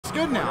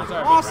looks good now.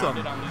 Awesome.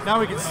 Now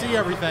we can see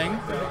everything.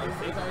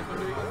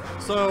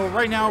 So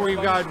right now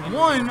we've got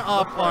one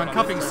up on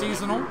Cupping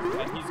Seasonal.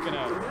 And he's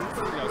gonna,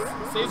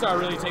 Cesar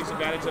really takes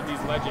advantage of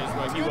these ledges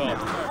where he will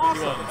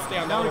stay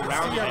on that little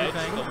round edge,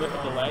 the lip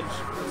of the ledge.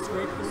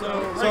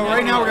 So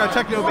right now we got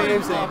Techno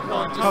Babes and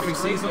Cupping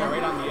Seasonal.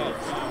 Right on the edge.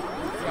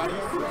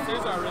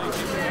 Cesar really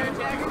takes advantage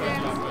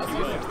of he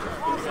will.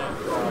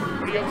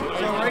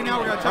 So right now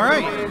we got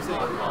Techno Babes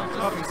and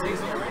Cupping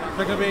Seasonal.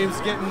 Techno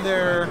Babes getting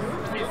their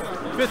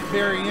 5th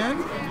berry in.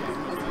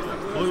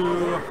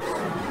 Blue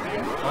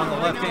on the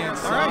left-hand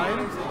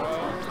side.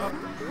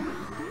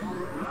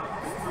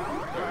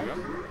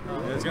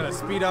 It's going to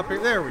speed up here.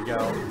 There we go.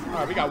 All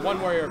right, we got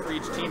 1 warrior for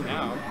each team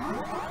now.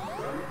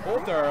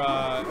 Both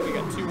are, we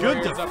got 2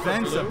 warriors good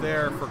defense up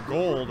there for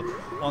gold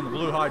on the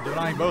blue hide,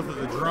 denying both of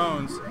the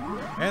drones.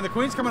 And the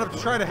queen's coming up to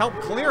try to help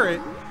clear it.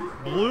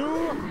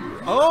 Blue,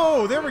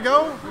 oh, there we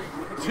go.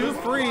 2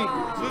 free.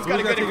 Blue's got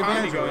a good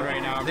economy going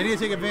right now. They need to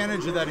take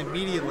advantage of that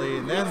immediately,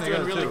 and then they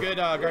got really good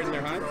guarding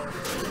their hive.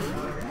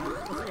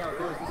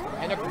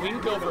 And a queen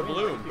kill for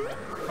blue,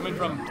 coming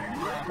from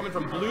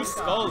blue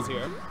skulls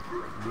here.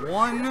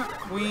 1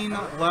 queen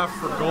left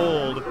for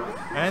gold,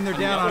 and they're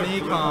down on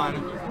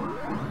econ.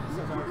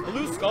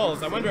 Blue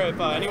skulls. I wonder if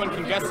anyone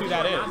can guess who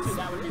that is. He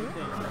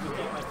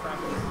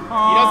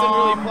doesn't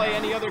really play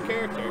any other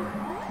character.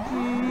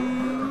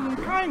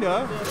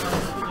 Kinda.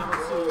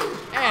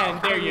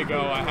 And there you go,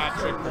 a hat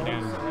trick for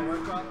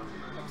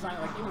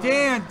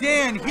Dan.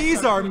 Dan,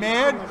 he's our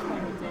man.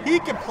 He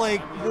can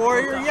play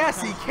warrior.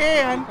 Yes, he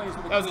can.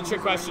 That was a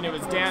trick question. It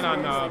was Dan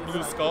on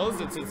Blue Skulls.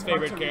 It's his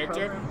favorite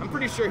character. I'm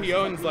pretty sure he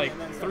owns like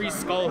 3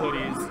 skull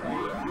hoodies.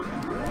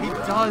 He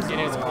does in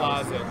his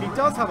closet. He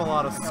does have a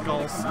lot of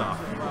skull stuff.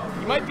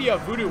 He might be a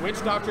voodoo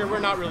witch doctor. We're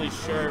not really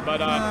sure, but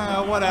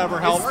whatever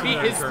helps.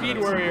 His speed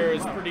warrior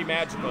is pretty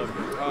magical.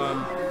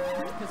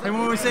 And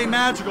when we say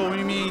magical,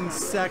 we mean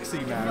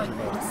sexy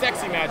magical.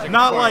 Sexy magic.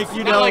 Not like,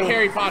 you know, not like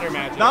Harry Potter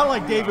magic. Not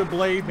like David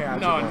Blade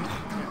magic. No.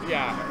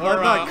 Yeah. Or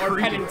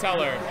Penn and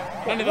Teller.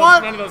 None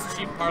of those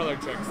cheap parlor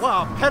tricks.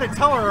 Wow, Penn and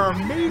Teller are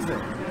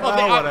amazing.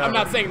 Well, I'm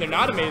not saying they're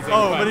not amazing.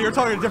 Oh, but you're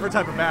talking a different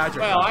type of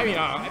magic. Well, I mean,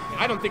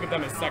 I don't think of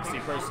them as sexy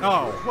personally.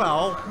 Oh,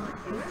 well,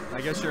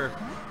 I guess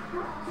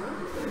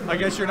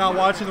you're not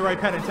watching the right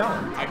Penn and Teller.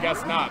 I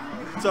guess not.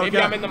 So maybe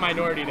I'm in the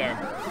minority there.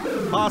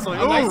 Possibly.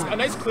 A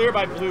nice clear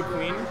by Blue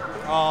Queen.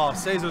 Oh,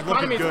 Cesar's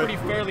looking good. Economy's pretty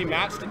fairly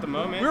matched at the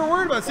moment. We were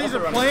worried about Cesar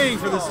playing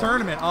for this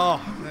tournament. Oh,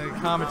 the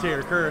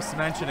commentator Curse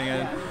mentioning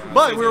it.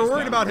 But we were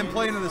worried about him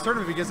playing in this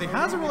tournament because he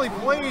hasn't really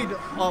played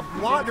a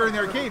lot during the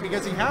arcade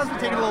because he has been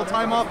taking a little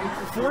time off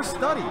for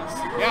studies.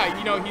 Yeah,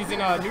 you know, he's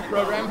in a new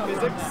program,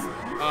 physics.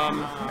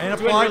 And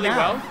doing really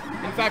well.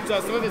 In fact,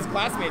 some of his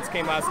classmates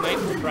came last night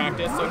to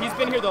practice, so he's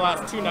been here the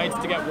last 2 nights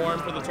to get warm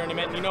for the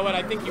tournament. And you know what?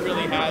 I think he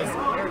really has.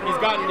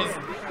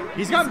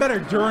 He's gotten better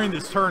during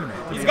this tournament.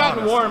 He's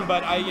gotten warm,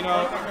 but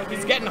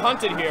he's getting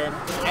hunted here,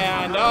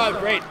 and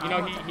great. You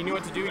know, he knew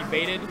what to do. He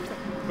baited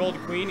Gold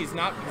Queen. He's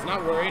not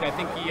worried. I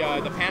think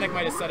the panic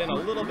might have set in a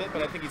little bit,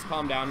 but I think he's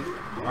calmed down.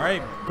 All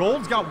right,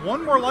 Gold's got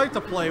 1 more life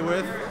to play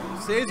with.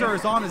 Cesar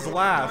is on his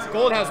last.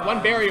 Gold has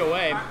 1 berry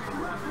away.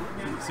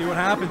 See what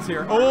happens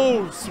here.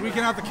 Oh,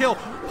 squeaking out the kill.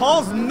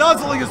 Paul's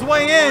nuzzling his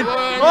way in.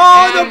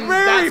 And the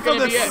berry from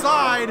the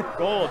side.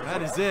 Gold.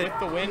 That is it. Get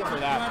the win for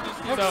that.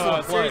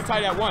 So series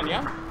tied at 1,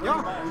 yeah?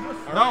 Yeah.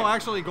 No,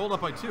 actually, gold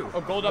up by 2.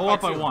 Oh, gold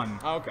up by 1.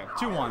 Oh, okay.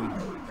 2-1.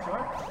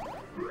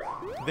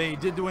 They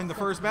did win the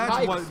first match.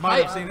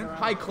 Might have seen it.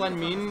 Hi, Clen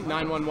Mean,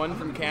 911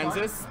 from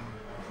Kansas.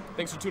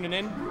 Thanks for tuning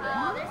in.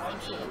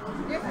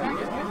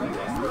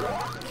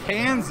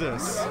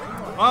 Kansas.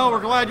 Well,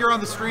 we're glad you're on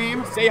the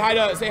stream. Say hi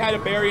to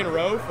Barry and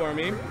Rowe for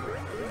me,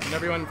 and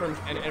everyone from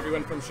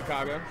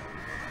Chicago.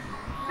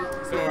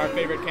 Some of our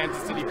favorite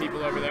Kansas City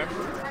people over there.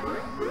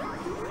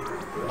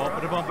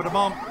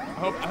 Bump-a-da-bump-a-da-bump.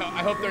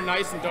 I hope they're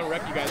nice and don't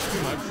wreck you guys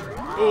too much.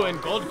 Ooh, and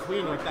Gold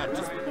Queen with that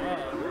just.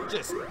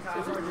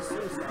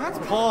 That's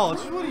Paul.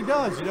 It's just what he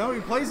does, you know.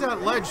 He plays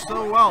that ledge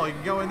so well. He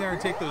can go in there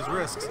and take those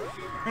risks.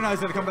 And now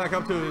he's gonna come back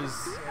up to his.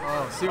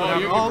 See what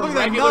happens. Oh, look at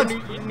that nudge!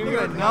 Look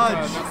at that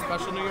nudge! Not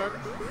special New York.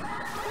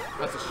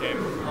 That's a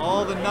shame.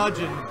 All the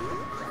nudging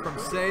from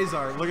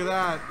Cesar. Look at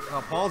that.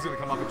 Paul's gonna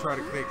come up and try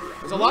to kick.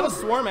 There's a lot of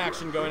swarm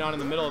action going on in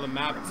the middle of the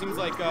map. It seems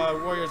like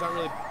Warriors aren't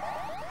really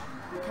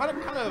kind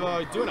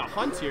of doing a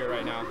hunt here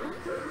right now.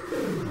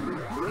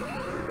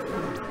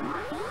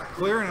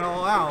 Clearing it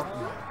all out.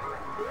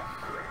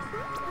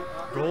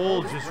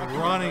 Gold just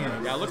running it.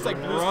 Yeah, it looks like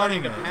Blue's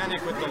starting to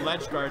panic with the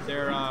ledge guard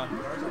there. Another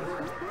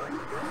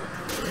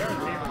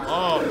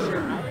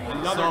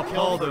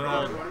kill for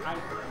Gold.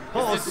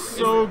 Paul is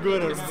so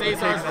good at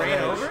Cesar's reign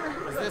over?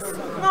 Is this?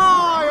 No,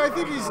 I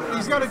think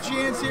he's got a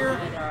chance here.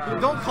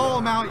 Don't call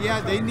him out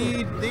yet. They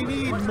need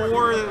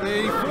more.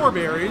 They need 4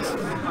 berries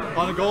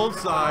on the gold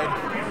side.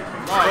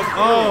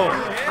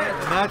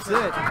 That's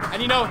it.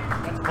 And you know,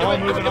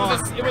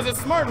 it was a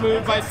smart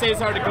move by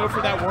Cesar to go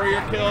for that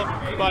warrior kill,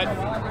 but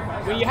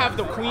when you have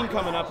the queen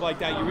coming up like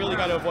that, you really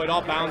got to avoid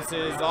all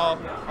bounces, all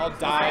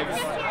dives.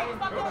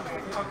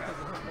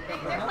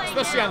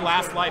 especially on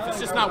last life. It's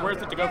just not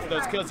worth it to go for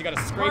those kills. You got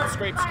to scrape,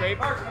 scrape, scrape.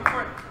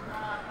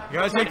 You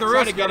gotta take the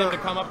risk. To get him to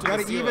come up to the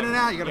ceiling. Even it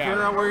out. You gotta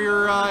figure out where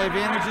your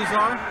advantages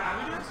are.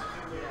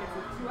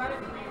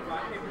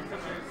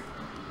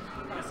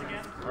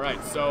 All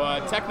right,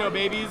 so Techno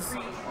Babies,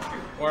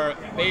 or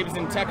Babes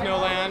in Techno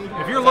Land.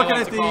 If you're looking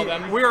at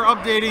we're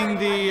updating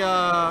the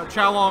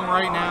Chalong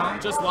right now.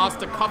 Just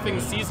lost a cuffing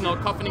seasonal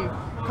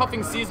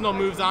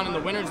moves on in the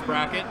winners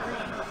bracket.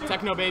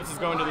 Techno Babes is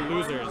going to the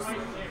losers.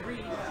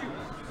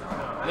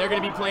 They're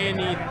going to be playing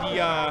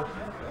the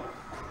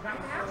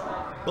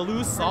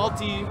Blue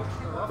Salty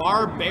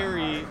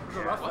Barberry.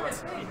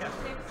 What?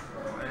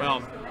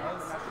 Well,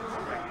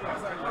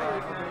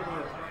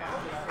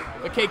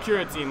 the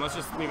K-Cura team. Let's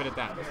just leave it at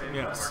that.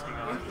 Yes.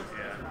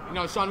 You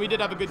know, Sean, we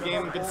did have a good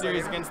game, a good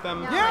series against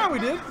them. Yeah, we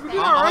did. We did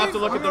all I'll right. have to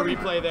look at the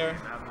replay there.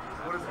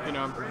 You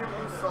know,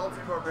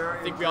 I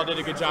think we all did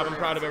a good job. I'm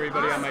proud of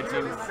everybody on my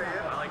team.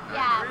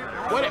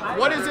 Yeah.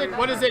 What is it?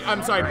 What is it?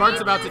 I'm sorry,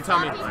 Bart's about to tell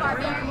me.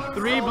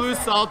 3 Blue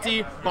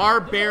Salty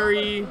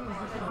Barberry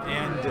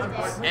and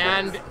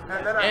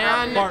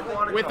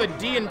with a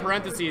D in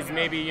parentheses,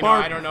 maybe, you know,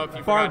 I don't know if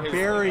you forgot his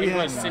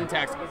English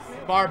syntax.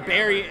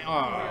 Barbarian.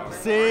 Oh.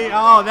 See?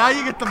 Oh, now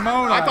you get the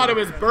moan. I thought it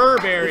was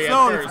Burberry at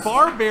first. It's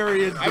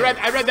Barbarian. I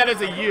read that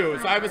as a U,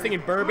 so I was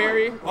thinking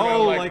Burberry.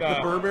 Oh, like the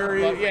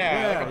Burberry? Well,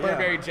 yeah, like a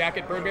Burberry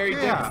jacket, Burberry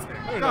dicks.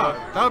 Yeah. No,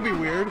 that would be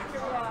weird.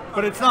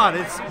 But it's not.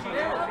 It's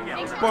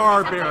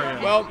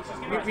Barbarian. Well,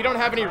 we don't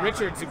have any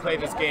Richards who play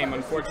this game,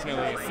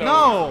 unfortunately. So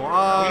no.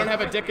 We don't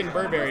have a Dick in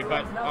Burberry,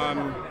 but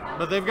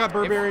they've got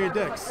Burberry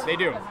dicks. They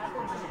do.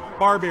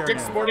 Barbarian.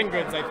 Dick's Sporting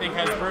Goods, I think,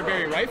 has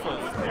Burberry rifles.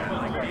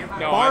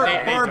 No,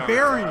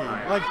 Barbarian.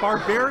 Don't. Like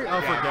Barbarian?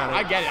 Oh, forget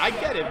it. I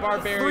get it.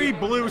 Barbarian. 3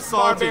 blue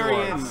salty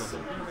Barbarians. ones.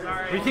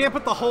 We can't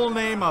put the whole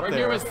name up there.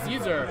 Here was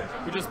Caesar,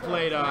 who just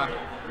played.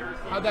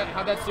 How'd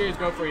that series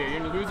go for you? You're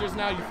in the losers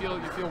now. You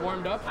feel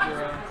warmed up.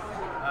 You're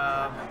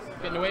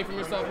getting away from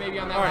yourself maybe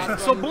on that last one.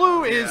 So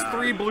blue is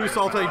 3 blue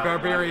salty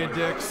Barbarian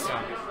dicks.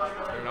 Yeah.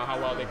 I don't know how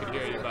well they could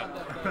hear you,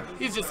 but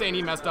he's just saying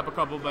he messed up a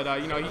couple.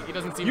 But you know, he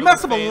doesn't seem. You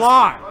messed up a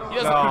lot. He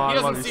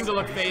doesn't seem to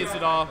look phased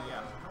at all.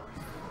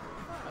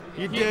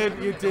 You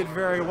did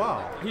very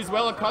well. He's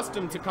well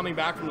accustomed to coming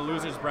back from the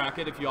losers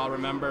bracket. If you all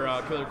remember,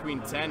 Killer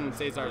Queen 10,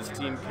 Cesar's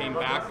team came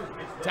back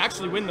to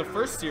actually win the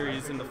first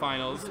series in the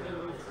finals,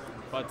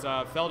 but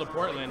fell to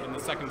Portland in the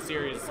second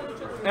series.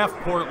 F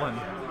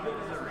Portland.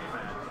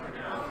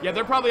 Yeah,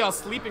 they're probably all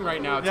sleeping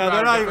right now. Yeah,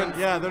 they're not even.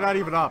 Yeah, they're not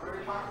even up.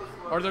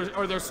 Or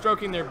they're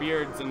stroking their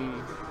beards and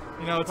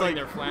it's putting like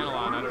their flannel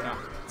on. I don't know.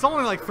 It's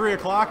only like 3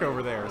 o'clock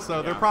over there,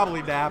 so they're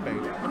probably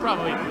napping. They're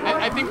probably.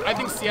 I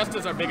think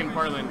siestas are big in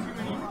Portland.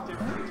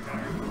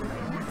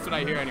 That's what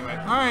I hear anyway.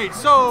 All right,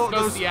 so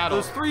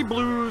those 3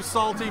 blue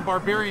salty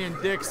Barbarian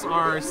dicks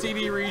are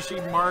CB, Rishi,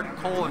 Mark,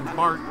 Cole, and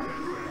Bart.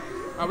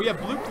 We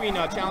have Blue Queen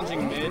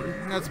challenging mid.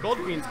 That's Gold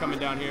Queen's coming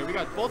down here. We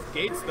got both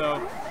gates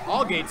though.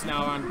 All gates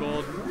now on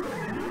Gold.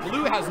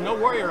 Blue has no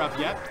warrior up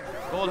yet.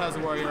 Gold has a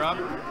warrior up.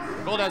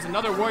 Gold has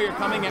another warrior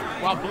coming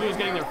while Blue is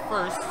getting there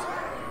first.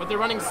 But they're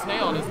running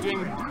Snail and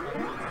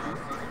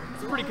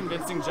it's a pretty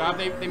convincing job.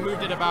 They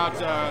moved it about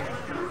a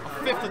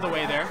 1/5 of the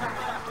way there.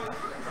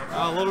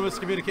 A little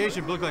miscommunication.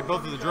 It looked like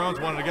both of the drones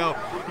wanted to go.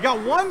 You got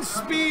one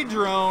speed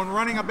drone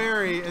running a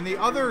berry and the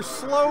other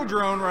slow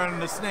drone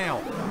running a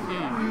snail.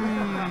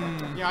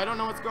 Yeah, I don't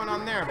know what's going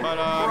on there, but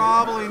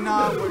probably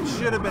not what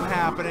should have been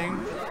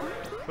happening.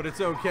 But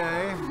it's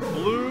okay.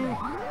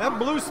 That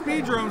blue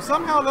speed drone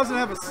somehow doesn't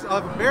have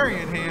a berry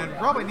in hand.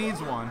 Probably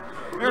needs one.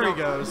 There he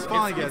goes.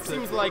 Finally gets it. It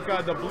seems like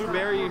the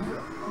Blueberry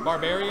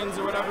Barbarians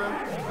or whatever.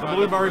 The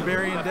Blue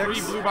Barbarian dicks.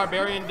 3 Blue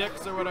Barbarian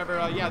dicks or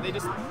whatever. Yeah, they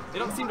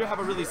don't seem to have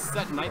a really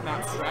set night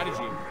map strategy.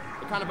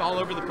 They're kind of all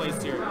over the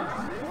place here.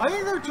 I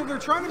think they're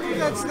trying to move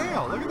that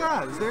snail. Look at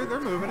that. They're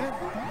moving it.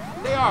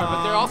 They are,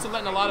 but they're also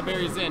letting a lot of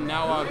berries in.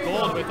 Now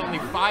Gold with only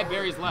 5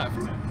 berries left.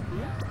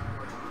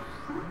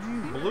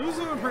 Blue's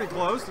doing pretty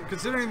close,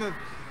 considering that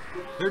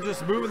they're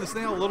just moving the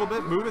snail a little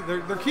bit.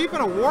 They're keeping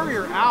a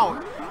warrior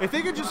out. If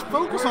they could just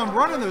focus on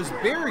running those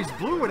berries,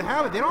 Blue would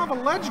have it. They don't have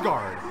a ledge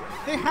guard.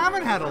 They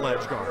haven't had a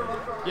ledge guard.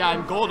 Yeah,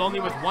 and Gold only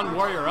with 1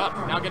 warrior up,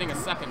 now getting a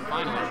second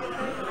finally.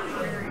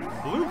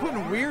 Blue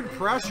putting weird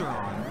pressure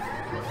on.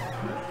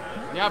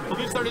 Yeah,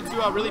 Blue started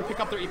to really pick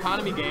up their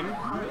economy game.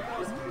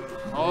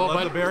 Oh,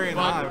 but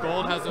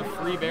Gold has a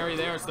free berry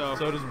there, so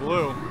does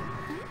Blue.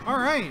 All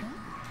right.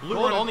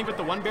 Gold only with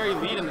the 1 berry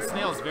lead, and the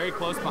snail is very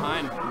close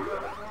behind.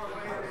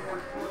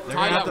 They're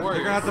gonna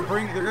have to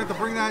bring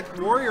that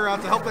warrior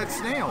out to help that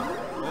snail.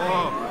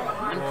 Oh,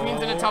 and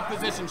Queen's in a tough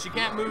position. She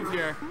can't move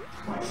here.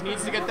 She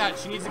needs to get that.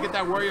 She needs to get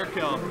that warrior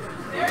kill.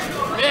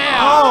 Yeah.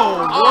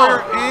 Oh,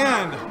 warrior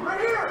and.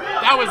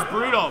 That was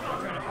brutal.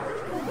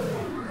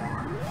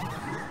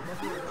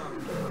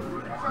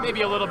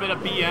 Maybe a little bit of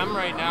BM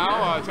right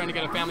now, trying to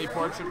get a family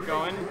portrait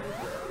going.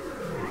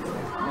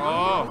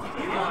 Oh,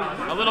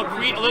 a little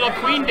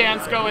queen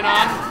dance going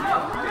on.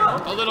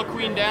 A little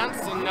queen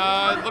dance, and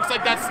it looks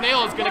like that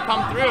snail is going to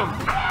come through.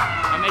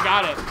 And they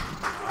got it.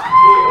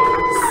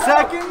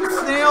 second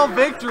snail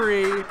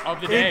victory of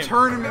the day in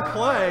tournament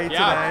play today.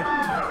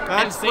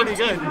 That's pretty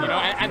good. You know,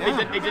 and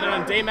they did it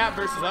on day map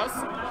versus us.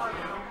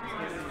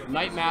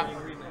 Night map.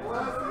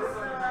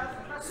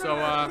 So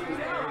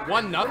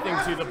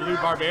 1-0 to the blue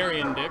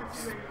barbarian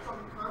dicks.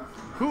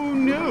 Who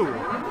knew?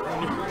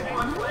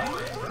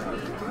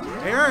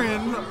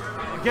 Aaron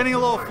getting a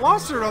little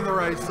flustered on the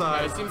right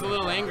side. He seems a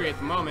little angry at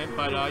the moment,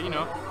 but you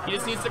know, he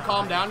just needs to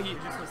calm down.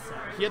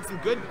 He had some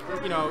good,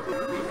 you know,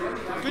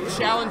 good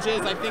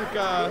challenges. I think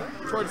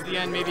towards the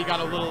end, maybe got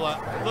a little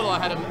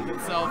ahead of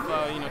himself.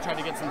 You know, tried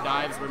to get some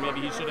dives where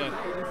maybe he should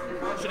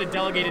have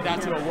delegated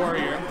that to a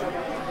warrior.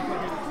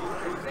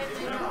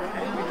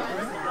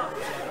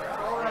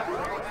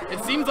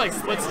 It seems like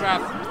split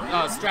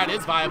strat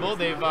is viable.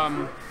 They've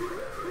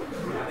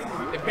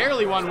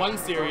barely won one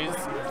series,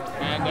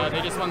 and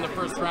they just won the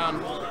first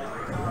round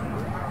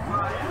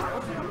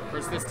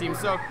versus this team.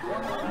 So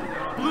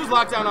Blues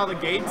locked down all the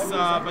gates,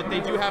 but they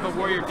do have a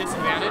warrior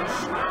disadvantage.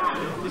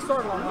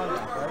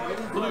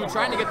 Blue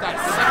trying to get that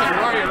second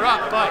warrior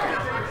up, but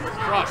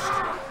crushed.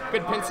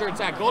 Good pincer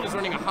attack. Gold is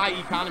running a high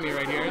economy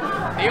right here.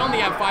 They only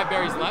have 5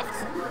 berries left,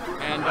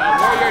 and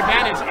warrior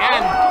advantage,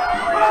 and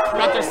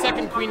got their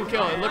second queen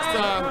kill. It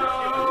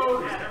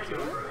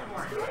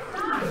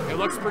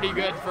looks pretty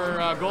good for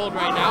Gold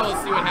right now.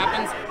 Let's see what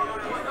happens.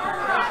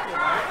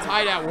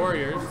 Tied at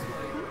warriors.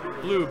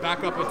 Blue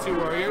back up with 2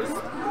 warriors.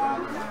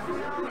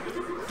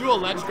 Dual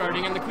ledge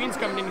guarding, and the queen's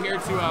coming in here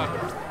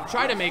to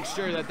try to make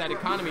sure that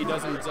economy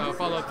doesn't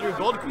follow through.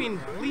 Gold queen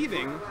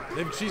leaving.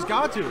 She's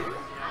got to.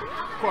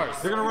 Of course.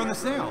 They're gonna run the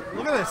snail.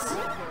 Look at this.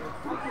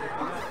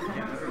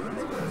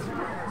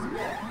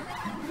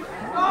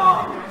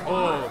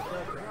 Oh,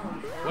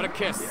 what a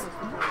kiss.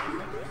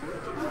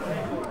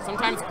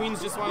 Sometimes queens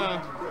just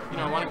wanna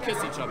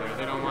kiss each other.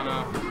 They don't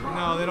wanna.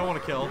 No, they don't want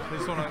to kill. They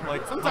just want to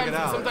like hug it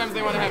out. Sometimes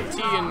they want to have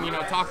tea and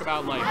talk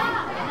about life.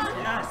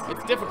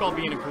 It's difficult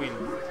being a queen.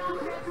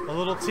 A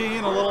little T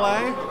and a little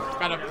A.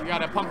 You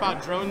gotta pump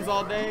out drones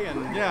all day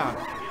and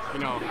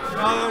No,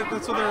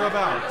 that's what they're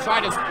about.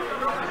 Try to.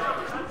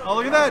 Oh,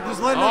 look at that!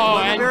 Just letting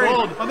and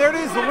Gold. Oh, there it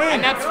is, the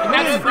win. And that's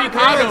free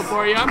cargo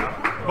for you.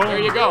 Boom. There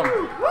you go.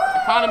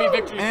 Economy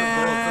victory for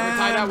Gold. So we're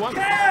tied at 1.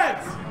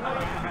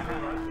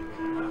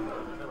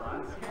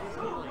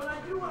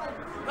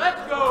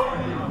 Let's go.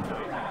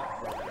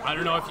 I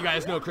don't know if you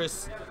guys know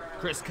Chris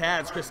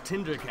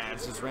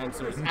Tindercats just ran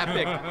some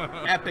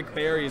epic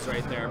berries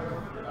right there.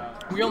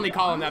 We only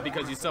call him that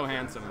because he's so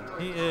handsome.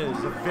 He is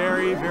a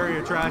very, very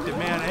attractive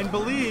man, and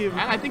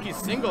I think he's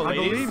single,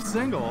 ladies. I believe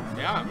single.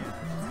 Yeah.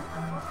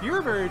 You're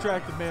a very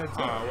attractive man too.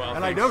 Well,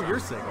 and I know you're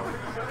single.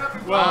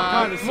 Well,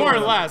 kind of, more or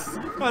less.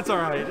 That's all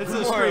right. It's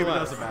a stream. It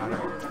doesn't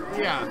matter.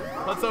 Yeah.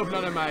 Let's open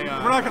none of my.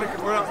 We're not gonna.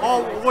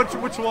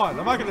 Which one?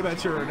 I'm not gonna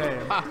mention her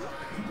name,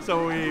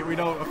 so we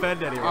don't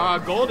offend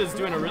anyone. Gold is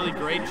doing a really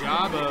great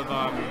job of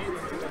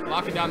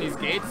locking down these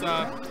gates.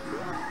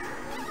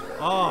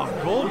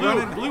 Gold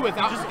Blue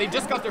without. They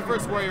just got their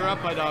first warrior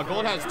up, but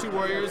Gold has 2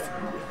 warriors.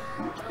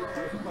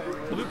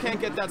 Blue can't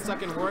get that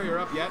second warrior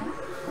up yet.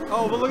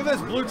 Oh, but look at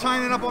this! Blue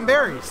tying it up on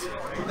berries.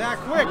 That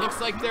quick. It looks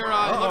like they're.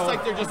 It looks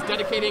like they're just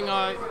dedicating.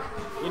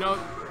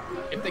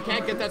 If they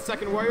can't get that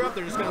second warrior up,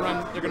 they're just gonna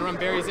run. They're gonna run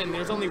berries in.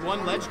 There's only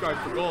 1 ledge guard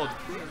for Gold.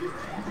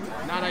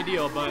 Not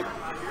ideal, but.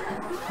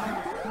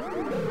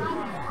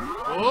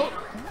 Oh.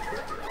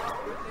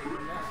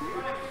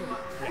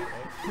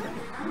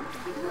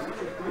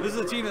 This is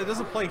a team that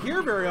doesn't play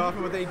here very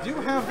often, but they do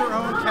have their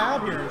own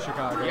cab here in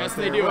Chicago. Yes,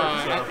 they do.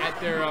 At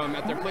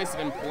their place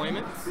of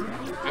employment.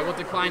 I will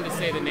decline to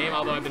say the name,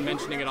 although I've been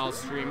mentioning it all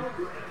stream.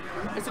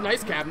 It's a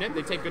nice cabinet.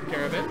 They take good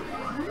care of it.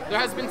 There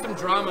has been some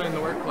drama in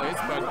the workplace,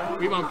 but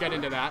we won't get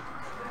into that.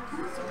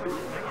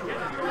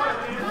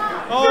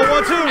 Oh,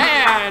 1-2.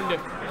 And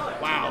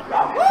wow.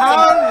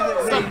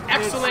 Some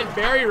excellent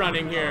berry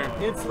running here.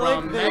 It's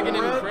from like Megan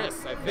and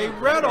Chris. I think. They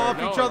read off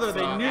each other.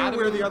 They knew Adam,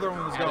 where the other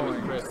one was going.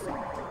 And Chris.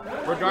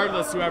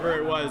 Regardless, whoever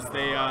it was,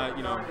 they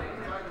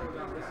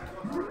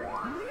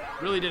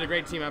really did a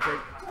great team effort.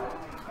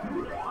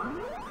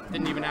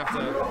 Didn't even have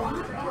to.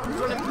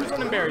 Who's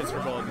running berries for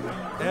Gold?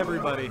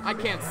 Everybody. I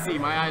can't see.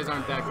 My eyes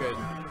aren't that good.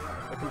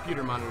 The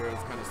computer monitor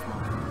is kind of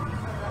small.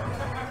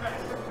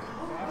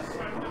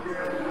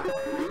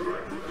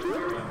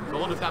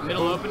 Gold with that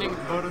middle opening.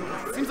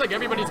 Seems like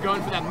everybody's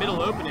going for that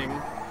middle opening.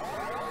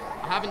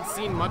 I haven't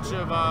seen much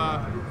of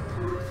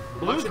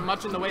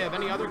much in the way of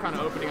any other kind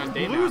of opening on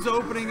day Blue's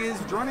opening is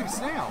running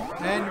snail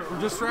and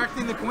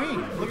distracting the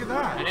queen. Look at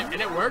that.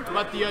 And it worked.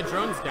 Let the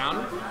drones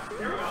down.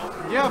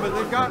 Yeah, but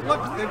they've got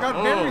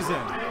berries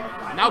in.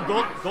 Now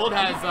Gold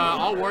has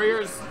all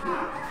warriors,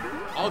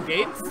 all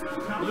gates.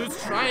 Blue's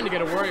trying to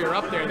get a warrior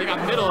up there. They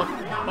got middle,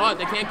 but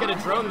they can't get a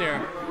drone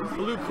there.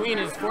 Blue queen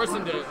is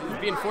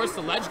being forced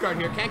to ledge guard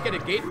here. Can't get a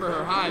gate for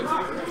her hive.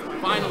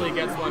 Finally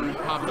gets one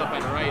popped up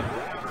at right.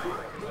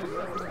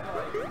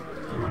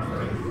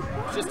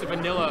 Just a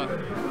vanilla.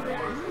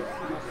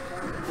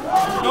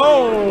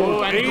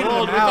 Oh, and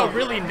Gold with a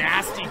really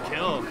nasty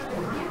kill.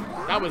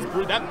 That was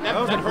brutal. That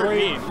was a hurt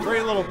me.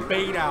 great little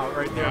bait out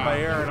right there by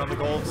Aaron on the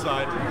gold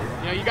side.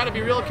 You know, you got to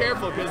be real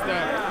careful because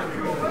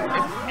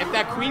if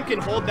that queen can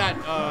hold that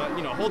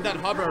hold that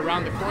hover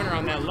around the corner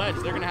on that ledge,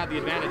 they're gonna have the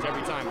advantage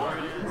every time.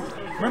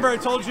 Remember I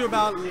told you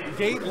about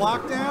gate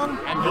lockdown?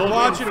 And you're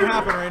watching it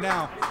happen right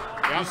now.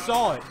 Yep. You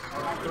saw it.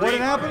 What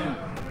had happened?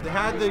 They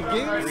had the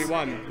gates,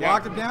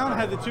 locked them down,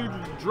 had the 2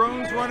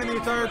 drones running the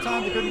entire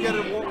time. They couldn't get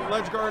a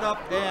ledge guard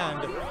up,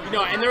 and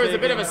and there was a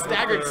bit of a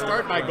staggered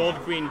start by Gold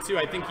Queen too.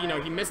 I think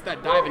he missed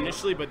that dive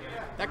initially, but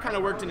that kind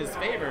of worked in his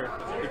favor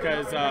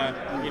because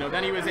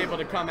then he was able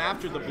to come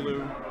after the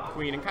Blue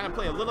Queen and kind of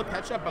play a little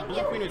catch up. But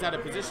Blue Queen was out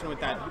of position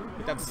with that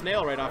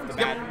snail right off the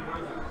bat.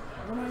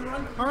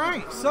 All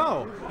right,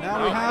 so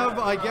now we have,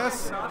 I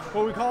guess,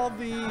 what we call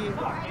the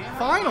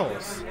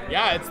finals.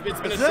 Yeah, it's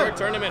been a short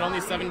tournament, only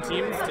 7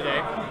 teams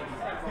today.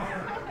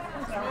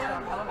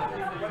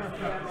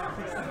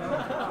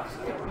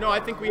 No, I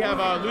think we have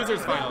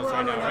losers finals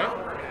right now, right?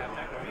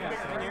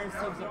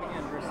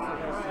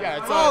 Yeah,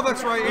 it's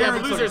that's right. We have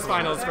losers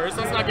finals first.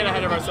 Let's not get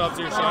ahead of ourselves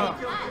here, Sean.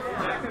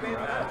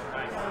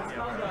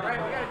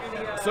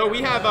 So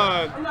we have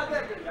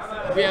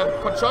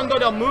Cochondo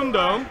del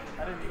Mundo.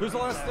 Who's the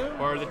last two?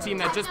 Or the team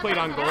that just played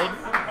on gold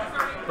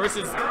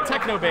versus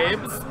Techno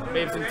Babes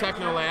in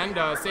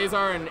Technoland.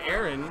 Cesar and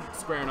Aaron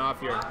squaring off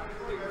here.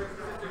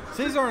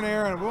 Cesar and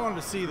Aaron, we wanted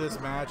to see this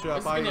matchup.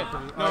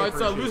 It's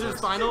a losers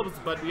finals,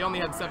 but we only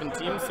had 7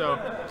 teams, so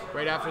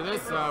right after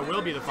this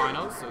will be the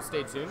finals. So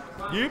stay tuned.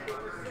 Yep.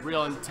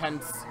 Real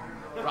intense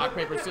rock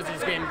paper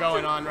scissors game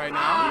going on right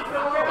now.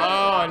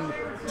 Oh, and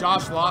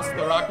Josh lost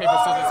the rock paper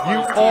scissors.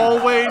 You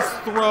always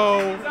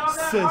throw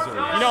scissors.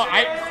 You know,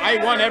 I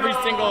won every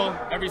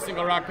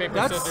single rock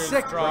paper scissors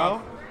sick, draw.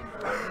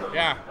 Bro.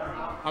 Yeah,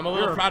 I'm a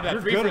little proud of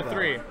that. 3 for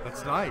 3.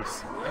 That's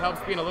nice. It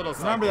helps being a little.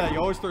 Remember that you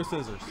always throw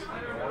scissors.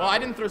 Well, I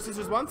didn't throw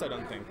scissors once. I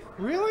don't think.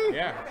 Really?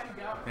 Yeah.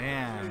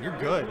 Man, you're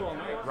good.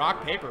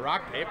 Rock paper.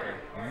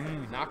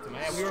 Knocked him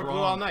out. We were blue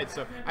all night,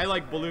 so I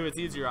like blue. It's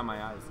easier on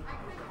my eyes.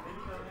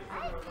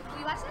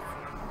 You watch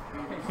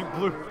this?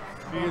 Blue.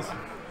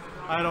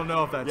 I don't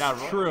know if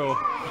that's true.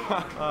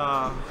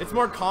 It's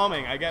more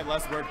calming. I get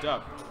less worked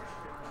up.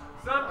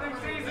 Something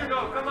Caesar,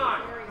 no, come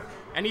on.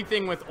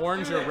 Anything with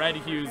orange or red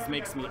hues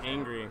makes me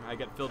angry. I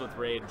get filled with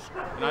rage,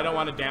 and I don't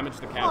want to damage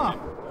the cabinet.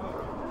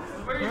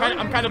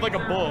 I'm kind of like a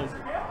bull.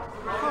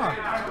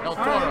 El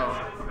Toro.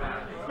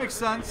 Makes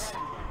sense.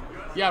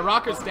 Yeah,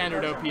 rocker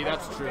standard OP,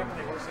 that's true.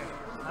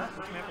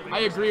 I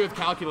agree with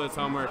calculus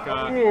homework.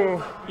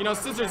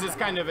 Scissors is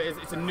kind of,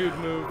 it's a noob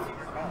move.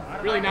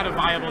 Really not a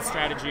viable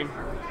strategy.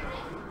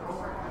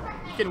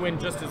 You can win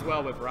just as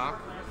well with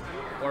rock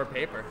or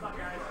paper.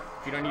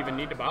 You don't even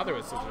need to bother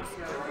with scissors.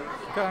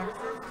 Okay.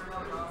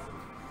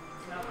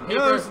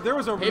 Paper, there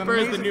was a paper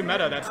amazing, is the new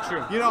meta. That's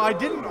true. You know, I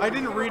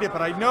didn't read it,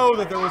 but I know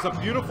that there was a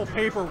beautiful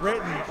paper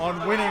written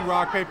on winning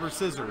rock paper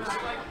scissors,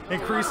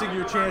 increasing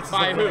your chances.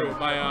 By of who? winning.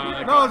 By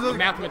a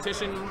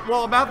mathematician.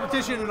 Well, a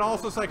mathematician and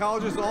also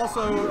psychologists.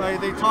 Also,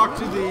 they talked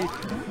to the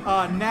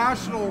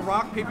national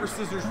rock paper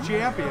scissors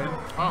champion,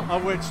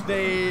 which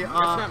they. That's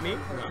not me.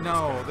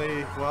 No,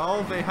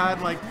 they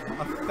had like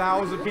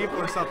 1,000 people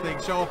or something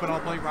show up and all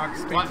play rock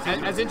paper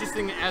scissors. As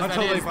interesting as that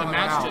is, the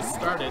match just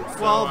started.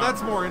 So, well,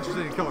 that's more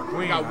interesting than Killer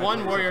Queen. Got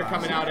one warrior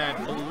coming out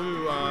at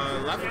blue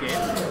left gate.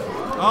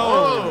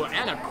 Oh,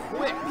 and a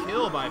quick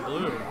kill by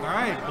blue. All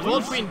right,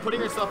 Gold Queen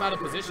putting herself out of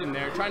position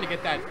there, trying to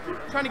get that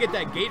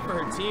gate for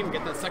her team,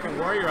 get that second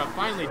warrior up.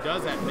 Finally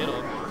does that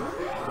middle.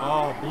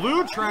 Oh,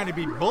 blue trying to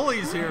be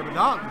bullies here, but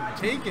not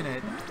taking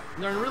it.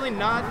 They're really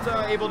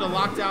not able to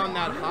lock down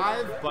that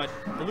hive, but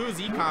blue's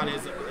econ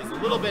is a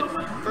little bit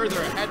further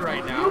ahead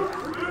right now.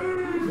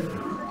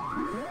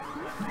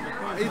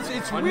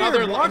 It's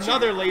another weird.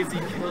 Another lazy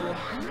kill.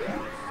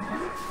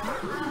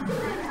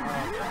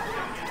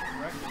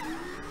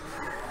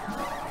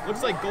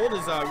 Looks like gold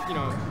is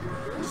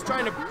just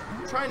trying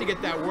to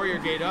get that warrior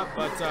gate up,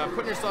 but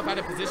putting herself out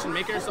of position,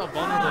 making herself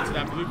vulnerable to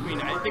that blue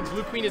queen. I think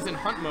blue queen is in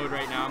hunt mode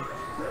right now.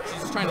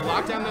 She's just trying to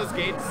lock down those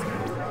gates,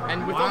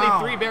 and with only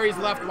 3 berries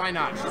left, why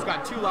not? She's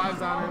got 2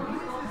 lives on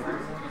her.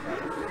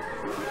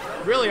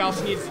 Really, all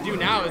she needs to do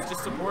now is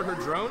just support her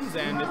drones,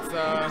 and it's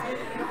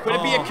could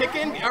it be a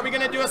kick-in? Are we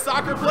gonna do a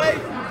soccer play?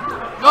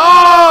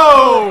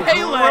 Oh!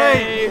 Pele!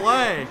 Great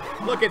play.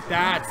 Look at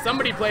that.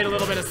 Somebody played a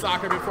little bit of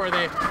soccer before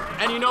they,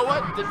 and you know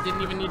what?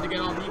 Didn't even need to get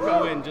all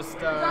Nico in. Just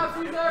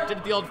did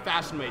it the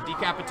old-fashioned way,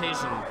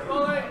 decapitation.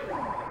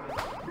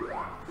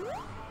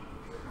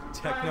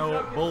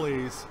 Techno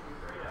bullies.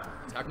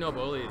 Techno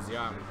bullies,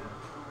 yeah.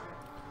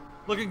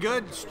 Looking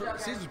good.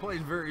 Caesar's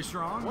playing very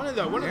strong. One of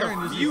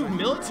the few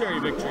military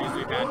victories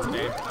we've had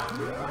today.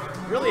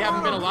 Really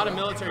haven't been a lot of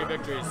military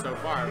victories so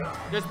far.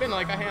 There's been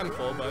like a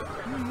handful, but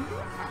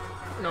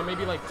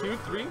maybe like 2,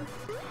 3.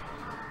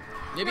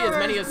 Maybe as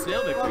many as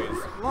snail victories.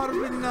 A lot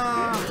have been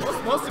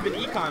most have been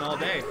econ all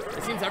day.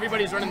 It seems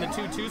everybody's running the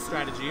 2-2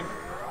 strategy,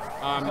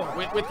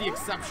 with the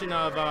exception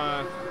of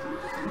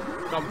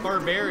the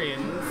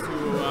barbarians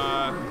who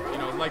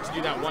like to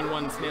do that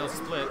 1-1 snail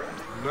split.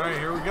 All right,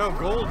 here we go.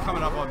 Gold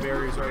coming up on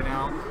berries right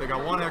now. They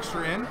got one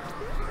extra in.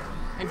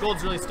 And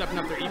Gold's really stepping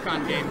up their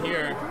econ game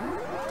here.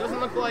 Doesn't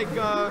look like,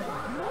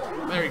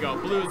 there we go.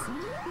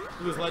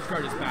 Blue's ledge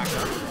card is back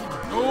up.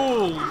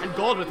 Oh! And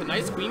Gold with a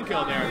nice queen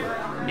kill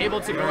there.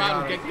 Able to go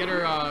out and get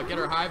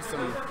her hive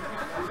some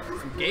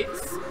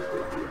gates.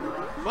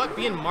 But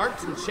being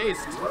marked and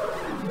chased.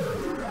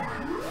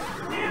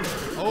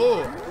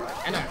 Oh!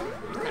 And a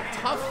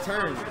tough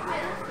turn.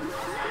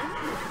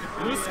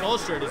 Blue's skull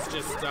shirt is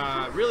just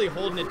really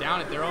holding it down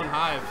at their own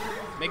hive,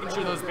 making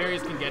sure those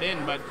berries can get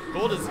in, but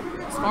Gold is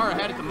far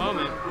ahead at the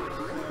moment.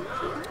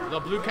 The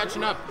Blue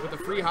catching up with a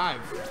free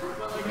hive.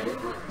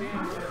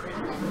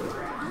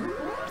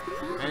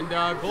 And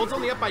Gold's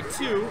only up by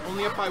 2,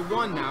 only up by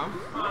 1 now.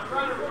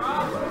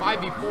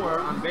 5v4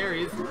 on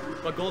berries,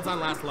 but Gold's on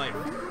last life.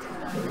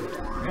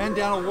 And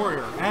down a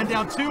warrior, and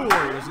down 2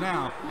 warriors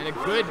now. And a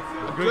good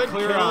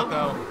clear kill. out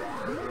though.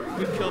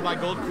 Good kill by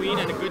Gold Queen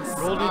and a good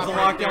Gold needs to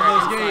lock down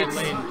those gates.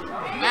 Lane.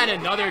 And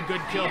another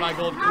good kill by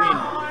Gold Queen.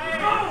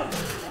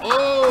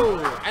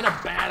 Oh, and a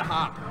bad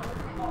hop.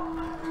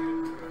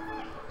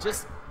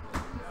 Just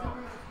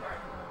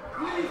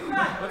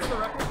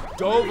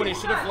dove when he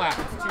should have flapped.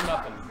 It's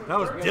 2-0. That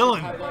was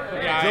Dylan.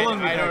 Yeah,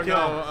 Dylan I don't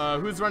know.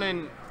 Who's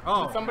running?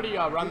 Oh. Can somebody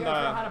run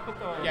the?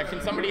 Yeah,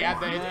 can somebody add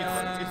the?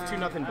 It's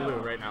 2-0 Blue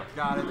right now.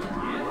 Got it.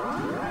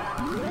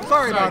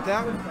 Sorry about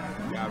that.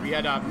 Yeah, we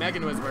had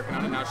Megan was working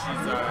on it. Now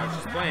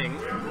she's playing.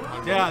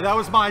 Yeah, that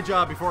was my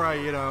job before I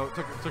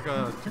took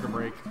a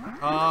break.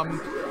 All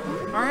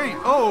right.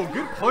 Oh,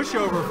 good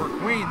pushover for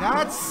Queen.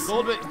 That's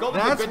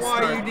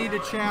why you need to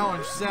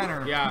challenge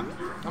center. Yeah,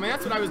 I mean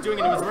that's what I was doing,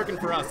 and it was working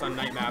for us on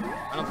night map.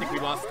 I don't think we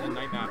lost in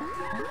night map.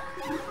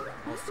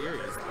 All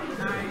serious.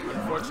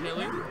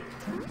 Unfortunately,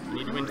 we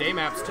need to win day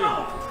maps too.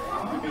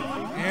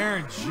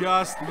 Aaron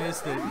just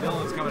missed it.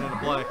 Dylan's coming into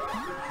play.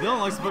 Dylan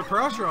likes to put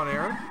pressure on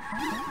Aaron.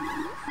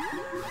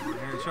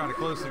 Aaron's trying to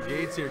close some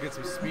gates here, get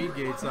some speed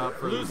gates up.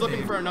 Blue's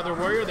looking for another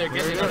warrior. They're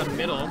getting it in the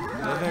middle.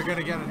 Then they're going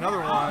to get another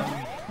one.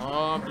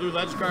 Oh, Blue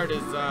ledge guard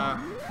is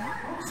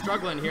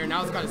struggling here.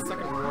 Now it's got a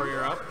second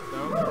warrior up,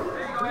 though.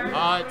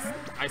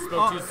 I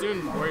spoke too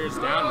soon. Warrior's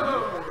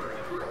down.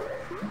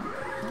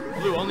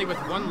 Blue only with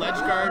 1 ledge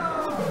guard.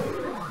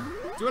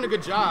 Doing a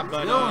good job,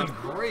 but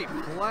great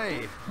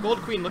play.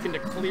 Gold Queen looking to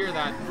clear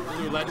that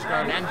Blue ledge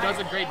guard and does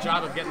a great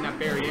job of getting that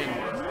berry in.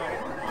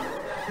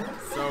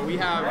 So we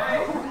have,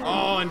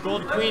 and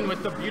Gold Queen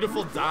with the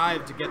beautiful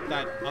dive to get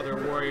that other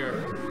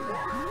warrior.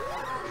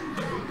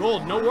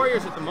 Gold, no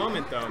warriors at the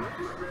moment though,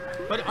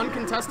 but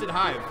uncontested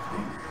hive.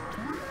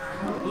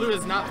 Blue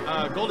is not,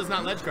 Gold is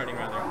not ledge guarding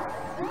rather.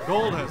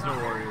 Gold has no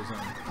warriors in.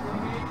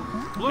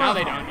 Blue now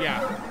they don't, yeah.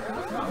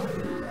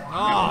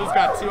 Blue's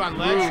got 2 on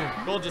ledge.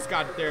 Gold just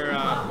got their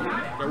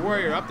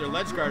warrior up, their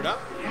ledge guard up.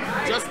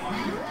 Just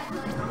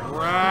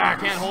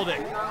can't hold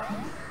it.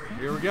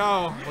 Here we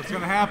go. What's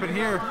going to happen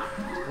here?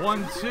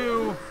 1,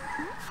 2.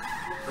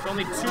 With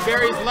only 2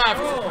 berries left.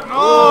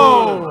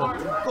 Oh!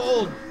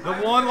 Gold. The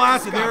one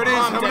lasted. There it is.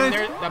 Coming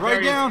in.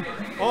 Right down.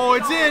 Oh,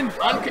 it's in.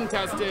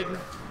 Uncontested.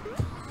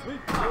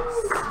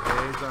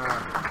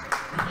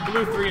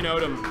 Blue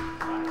 3-0'd him.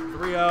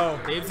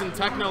 3-0. Dave's in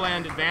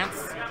Technoland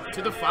advance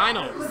to the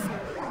finals.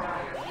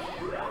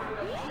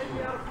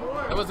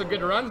 That was a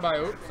good run by,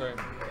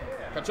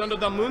 Cachondo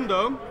del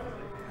Mundo.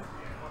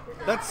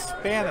 That's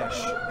Spanish.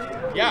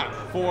 Yeah.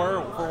 For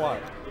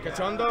what?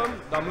 Cachondo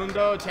del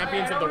Mundo,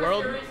 champions of the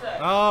world.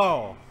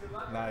 Oh,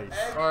 nice.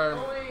 Or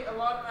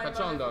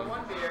Cachondo.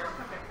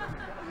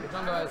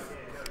 Cachondo is,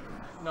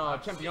 no,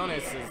 Championes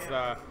is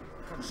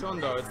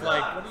Cachondo. It's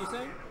like, what are you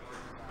saying?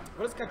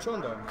 What is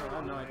Cachondo? I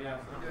have no idea.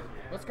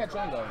 What's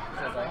Cachondo?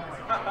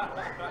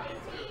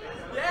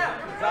 Yeah!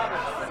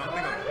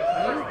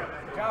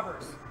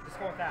 Jobbers. Just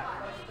go with that.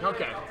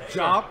 Okay.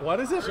 What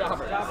is it?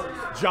 Jobbers.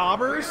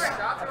 Jobbers?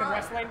 Like in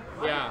wrestling?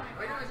 Yeah.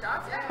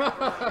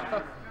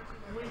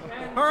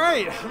 All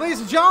right,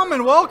 ladies and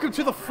gentlemen, welcome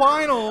to the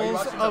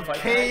finals of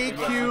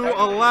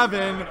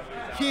KQ11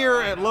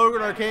 here at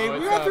Logan Arcade.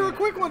 We got through a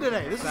quick one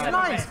today. This is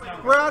nice.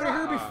 We're out of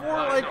here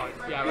before,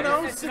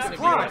 6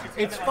 o'clock.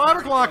 It's 5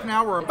 o'clock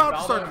now. We're about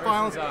to start the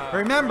finals.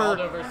 Remember,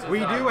 we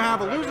do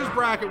have a loser's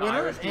bracket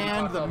winner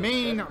and the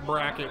main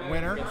bracket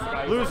winner.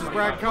 Loser's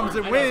bracket comes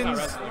and wins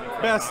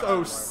best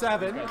of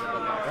 7,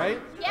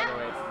 right? Yeah.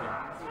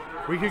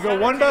 We could go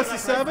 1 best of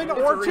 7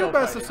 or 2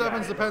 best of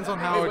 7s, depends on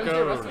how it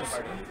goes. To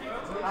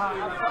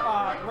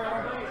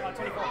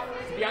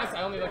be honest,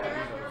 I only look at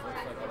these.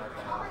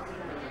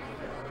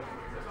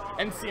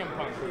 And CM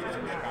Punk.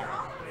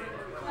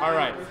 All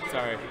right,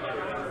 sorry.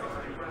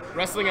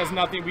 Wrestling has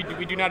nothing.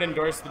 We do not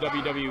endorse the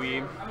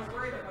WWE.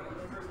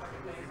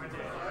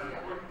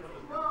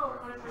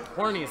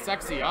 Horny,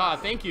 sexy.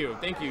 Thank you,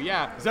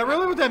 yeah. Is that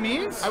really what that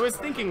means? I was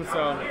thinking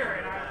so.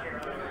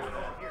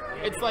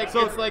 It's like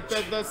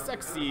the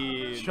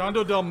sexy.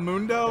 Cachondo del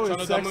Mundo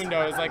is del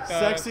Mundo is like the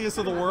sexiest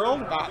of the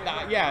world. The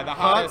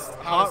hottest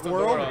hot of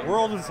world. the world.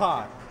 World is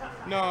hot.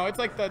 No, it's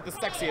like the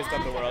sexiest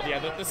of the world. Yeah,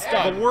 the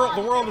stud. The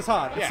world is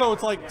hot. Yeah. So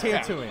it's like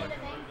tattooing.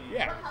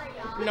 Yeah.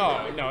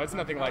 No, it's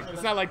nothing like.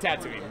 It's not like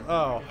Tatooine.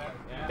 Oh.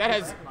 That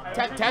has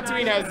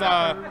Tatooine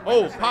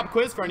has. Pop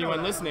quiz for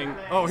anyone listening.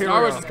 Oh, here Star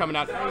we Wars go. is coming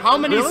out. How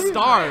many Really?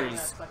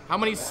 stars? How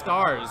many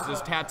stars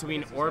does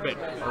Tatooine orbit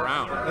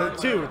around?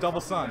 2,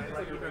 double sun.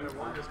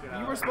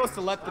 You were supposed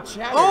to let the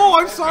chat. Oh,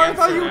 I'm sorry. I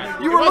thought answer you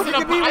that. you It were wasn't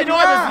looking at me. I when know you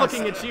I asked. was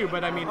looking at you,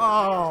 but I mean.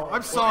 Oh,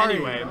 I'm sorry.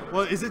 Anyway.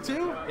 Well, is it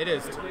 2? It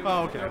is.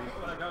 Oh, okay.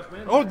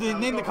 Oh, they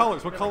name the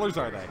colors. What colors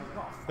are they?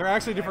 They're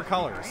actually different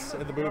colors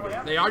in the movie.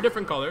 They are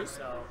different colors.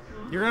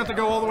 You're gonna have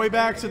to go all the way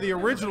back to the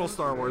original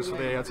Star Wars for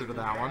the answer to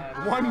that one.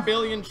 1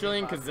 billion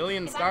trillion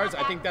gazillion stars.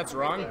 I think that's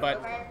wrong,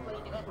 but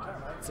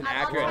it's an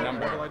accurate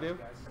number. What will I do?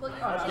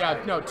 Yeah,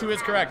 no, 2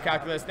 is correct.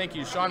 Calculus. Thank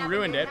you. Sean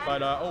ruined it,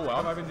 but oh What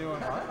have I well. been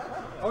doing?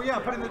 Oh yeah,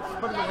 put in the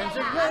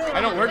engine.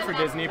 I don't work for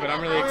Disney, but I'm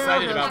really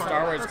excited about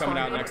Star Wars coming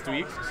out next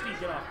week.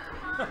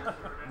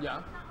 Yeah.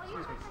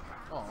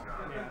 Oh.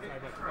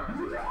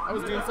 I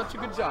was doing such a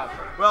good job.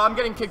 Well, I'm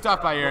getting kicked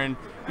off by Aaron.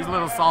 He's a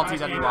little salty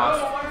that he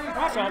lost.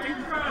 Not salty.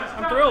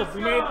 I'm thrilled.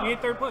 We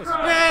made 3rd place.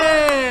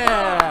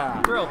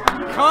 Yeah! Thrilled.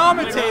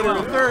 Commentator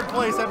in 3rd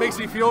place. That makes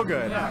me feel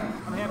good.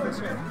 I'm happy.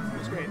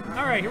 It's great.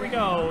 All right, here we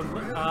go.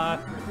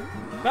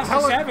 Best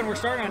Helen- of 7. We're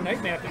starting on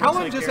Night Map.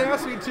 Helen just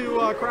asked me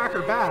to crack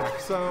her back,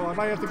 so I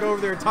might have to go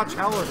over there and touch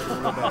Helen a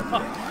little bit.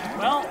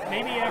 Well,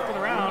 maybe after the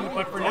round,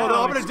 but for now,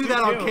 no, I'm gonna it's do that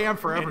on 2-2. cam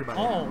for And everybody.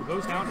 Paul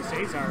goes down to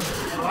Cesar.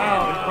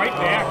 Wow, and right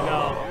back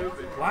though.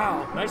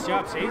 Wow, nice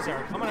job,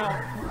 Cesar. Coming out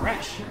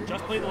fresh.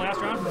 Just played the last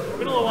round.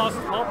 Been a little while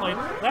since Paul played.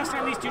 Last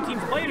time these two teams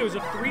played, it was a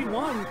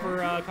 3-1 for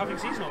Cuffing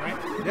Seasonal, right?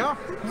 Yeah,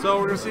 so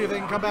we're gonna see if they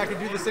can come back and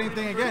do the same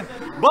thing again.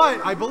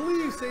 But I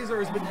believe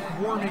Cesar has been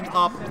warming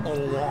up a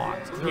lot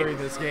during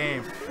this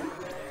game.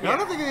 Now, I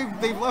don't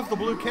think they've left the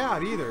blue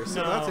cab either,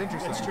 so No, that's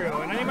interesting. It's true,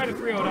 and they might have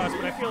 3-0'd us,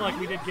 but I feel like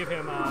we did give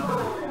him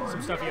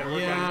some stuff he had to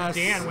work on. Yes.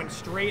 Dan went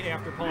straight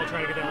after Paul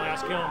trying to get that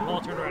last kill, and Paul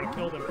turned around and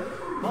killed him.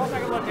 Paul's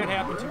not gonna let that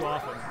happen too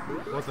often.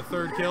 What's the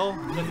 3rd kill?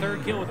 The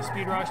 3rd kill with the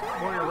speed rush,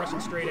 Warrior rushing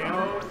straight in.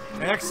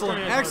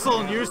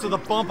 Excellent use of the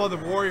bump on the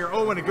Warrior.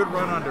 Oh, and a good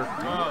run under.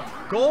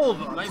 Gold,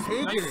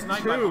 taking it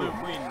too.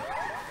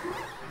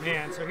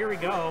 Man, so here we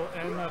go,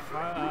 and the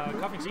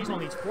Cuffing Seasonal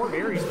needs 4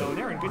 berries though, and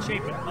they're in good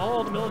shape with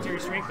all the military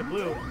strength of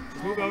blue.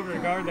 Just move over to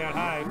guard that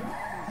hive.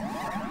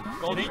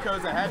 Gold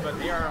Eco's ahead, but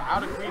they are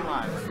out of queen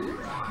lives.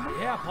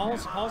 Yeah,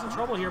 Paul's in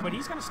trouble here, but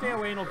he's going to stay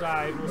away and he'll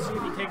dive. We'll see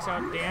if he takes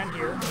out Dan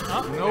here.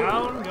 Up, Nope.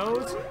 down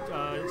goes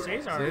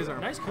Cesar. Cesar.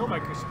 Nice kill by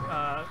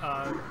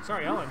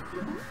Helen.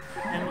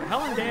 And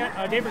Helen,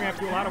 Dan, Dave are going to have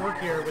to do a lot of work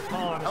here with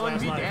Paul on his Helen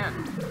last v. life.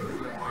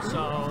 Dan.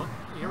 So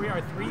here we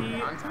are,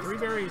 three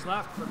berries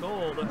left for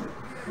gold.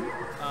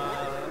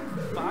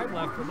 5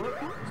 left for blue.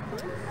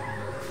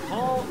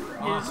 Paul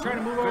is trying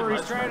to move over.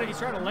 He's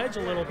trying to ledge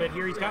a little bit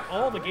here. He's got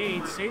all the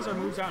gates. Cesar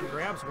moves out and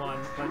grabs one,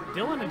 but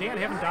Dylan and Dan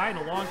haven't died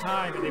in a long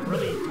time, and they've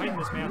really tightened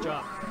this match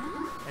up.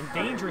 And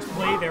dangerous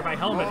play there by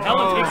Helen, but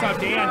Helen takes out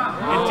Dan,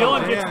 and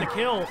Dylan gets the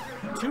kill.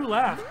 2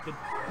 left. The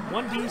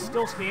 1 D is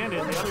still standing.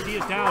 The other D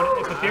is down,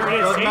 but there it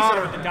is. Doesn't Cesar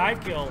matter. with the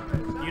dive kill.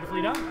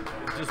 Beautifully done.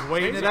 Just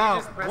waiting it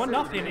out.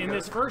 1-0 in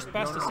this first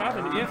best of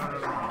 7. If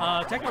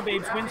Techno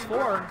Babes wins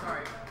 4,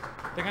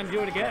 they're going to do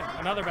it again.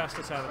 Another best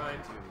of 7.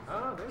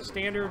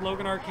 Standard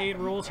Logan Arcade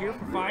rules here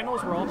for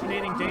finals. We're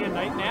alternating day and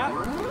night nap.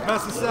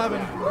 Best of 7.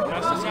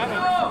 Best of 7.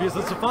 Because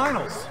it's the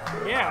finals.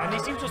 Yeah, and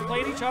these teams just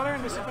played each other,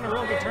 and this has been a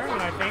real good tournament,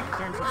 I think, in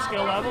terms of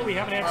skill level. We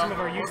haven't had some of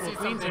our usual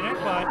queens in it,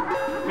 but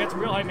we had some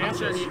real high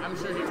matches. I'm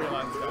sure he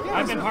realizes that.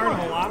 I've been part of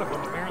a lot of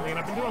them, apparently, and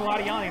I've been doing a lot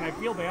of yelling, and I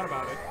feel bad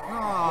about it.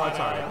 Oh, it's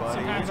all right,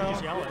 buddy. Sometimes you you know?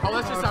 just yell it. Oh,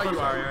 that's just how you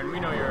are, Aaron. We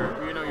know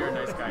you're a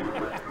nice guy.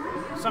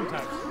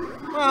 Sometimes.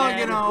 Well,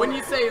 you know. When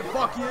you say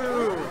 "fuck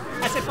you,"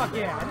 I say fuck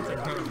yeah. I didn't say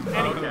fuck you.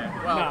 Anyway, Okay,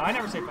 well. no, I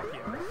never say fuck you.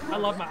 I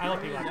love people I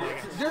play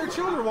against. There are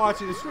children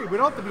watching the stream. We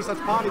don't have to be such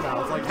potty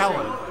mouths like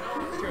Helen.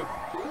 It's true.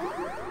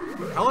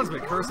 Helen's been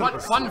cursing.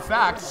 Fun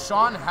fact: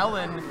 Sean,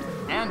 Helen,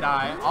 and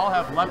I all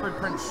have leopard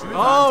print shoes.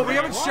 Oh, on we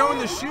today. haven't shown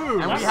the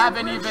shoes. And we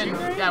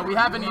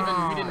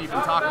didn't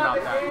even talk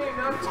about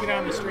that. Let's get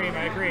on the stream.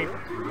 I agree.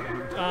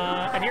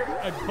 And here,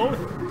 both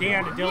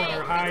Dan and Dylan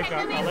are hive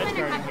ledge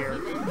guarding here,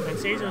 and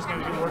Cesar's going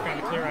to do work on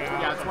the clear eye.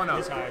 Yeah, it's 1-0.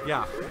 His hive.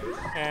 Yeah.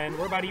 And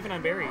we're about even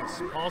on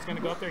berries. Paul's going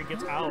to go up there. He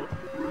gets out.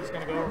 He's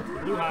going to go over to the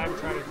blue hive and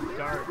try to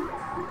guard.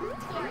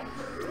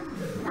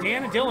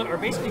 Dan and Dylan are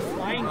basically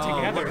flying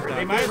together. look at that.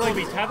 They might as They're well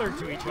like- be tethered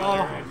to each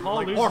other. And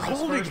Paul loses or his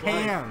holding first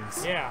life.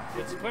 hands. Yeah,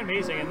 it's quite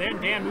amazing. And then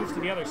Dan moves to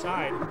the other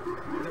side.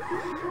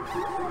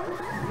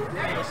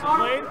 There's the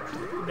play.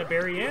 The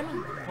berry in.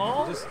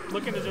 Paul just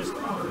looking to just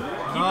keep his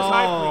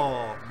hive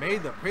Oh,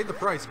 paid the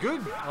price.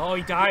 Good. Oh,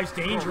 he dives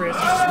dangerous.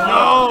 He's No,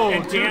 slow.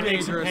 And too Dan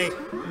makes him dangerous.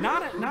 pay.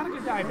 Not a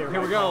good dive there.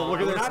 Here we go. Look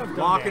at Would not this. have done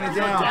Locking that. it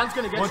down. Dan's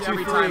gonna get 1, you 2,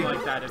 every 3. time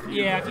like that. If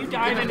you Yeah, if you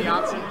dive him into the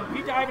option. if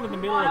you dive into the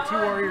middle of 2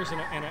 warriors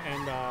and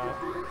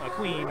a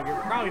queen, you're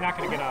probably not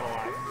going to get out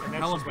alive. And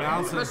Helen just went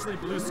bouncing. Especially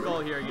Blue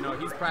Skull here, you know,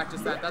 he's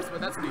practiced that. That's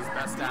what he's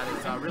best at,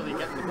 is really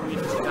getting the queen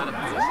out of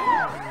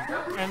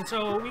position. And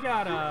so we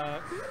got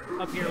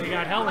up here, we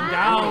got Helen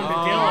down to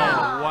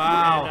Dylan.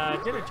 Wow.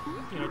 And did it,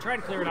 you know, tried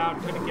to clear it out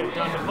and couldn't get it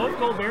done. But both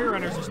gold barrier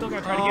runners are still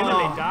going to try to get it.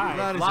 They die.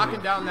 That is Locking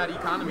down that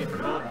economy for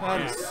gold.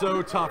 That is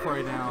so tough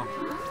right now.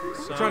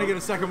 So, Trying to get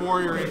a second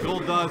warrior in,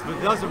 gold does, but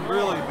it doesn't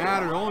really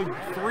matter. Only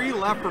 3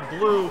 left for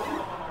blue.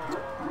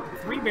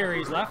 3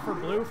 berries left for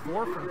blue,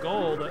 4 for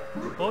gold.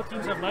 Both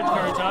teams have ledge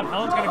cards up.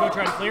 Helen's going to go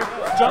try to clear.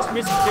 Just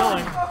misses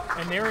Dylan.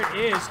 And there it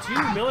is. 2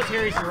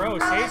 militaries in a row.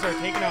 Cesar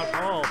taking out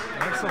Paul.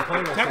 Excellent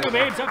play. Techno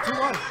Babes up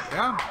 2-1.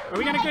 Yeah. Are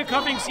we going to get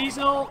coming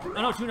seasonal? Oh,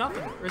 no,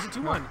 2-0. Or is it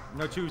 2-1?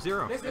 No,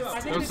 2-0. I think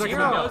No it's second 0.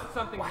 round.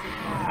 Something.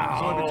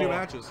 It's only been 2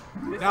 matches.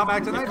 Now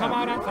back to night. Come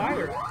out on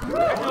fire.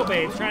 Techno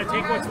Babes trying to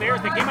take what's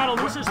theirs. They came out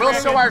of losers We'll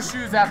bracket. show our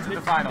shoes after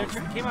the finals.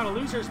 They came out of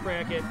losers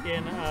bracket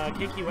in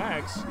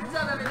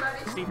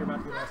KQX. Steve, you're about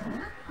to be last time.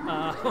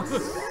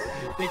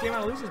 They came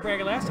out of losers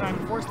bracket last time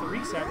and forced the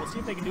reset. We'll see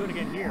if they can do it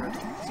again here.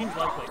 Seems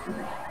likely.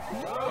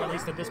 Or at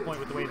least at this point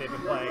with the way they've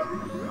been playing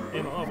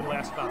over the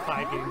last about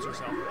 5 games or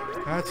so.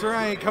 That's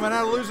right. Coming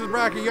out of losers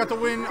bracket, you got to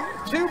win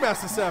 2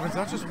 best of 7s,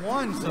 not just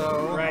 1.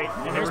 So right.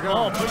 And there's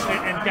Paul pushing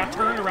it and got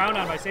turned around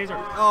on by Cesar. Oh,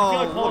 I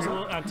feel like Paul's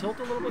on tilt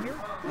a little bit here.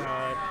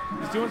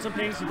 He's doing some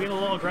things. He's being a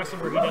little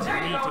aggressive where he doesn't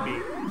need to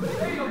be.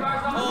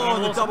 Oh,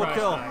 the double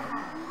kill.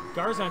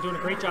 Garzon doing a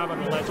great job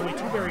on the ledge. Only 2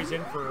 berries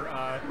in for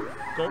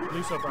gold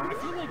blue so far. I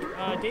feel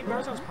like Dave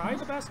Garzon's probably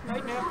the best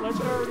night map ledge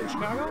guard in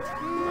Chicago.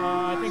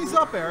 I think he's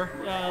up there.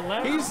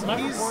 Lev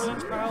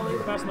Portland's probably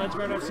the best ledge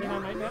guard I've seen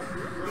on night map.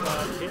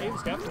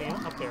 Dave's definitely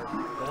up there.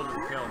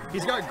 Golden kill.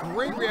 He's got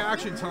great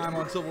reaction time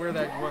until where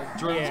that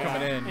drone's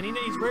coming in. And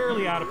he's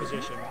rarely out of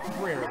position.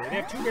 Rarely. They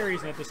have 2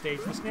 berries in at this stage.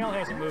 The snail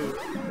hasn't moved.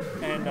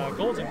 And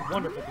Gold's in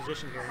wonderful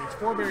position here. He needs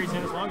 4 berries in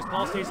as long as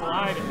Paul stays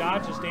alive and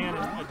dodges Dan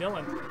and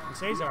Dylan and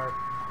Cesar.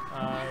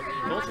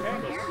 Gold should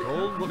have this.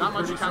 Gold Not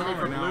much economy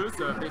for blue,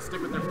 so if they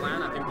stick with their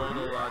plan, I think gold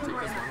will take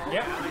this one.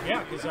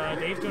 Yeah, because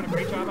Dave's doing a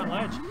great job on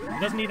ledge. He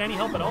doesn't need any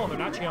help at all. They're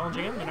not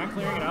challenging him. They're not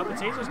clearing it out. But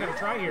Cesar's going to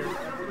try here.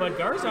 But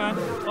Garzon,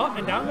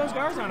 and down goes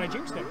Garzon. I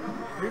jinxed him.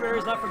 3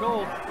 berries left for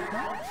gold.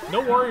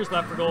 No warriors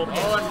left for gold.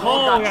 Oh, and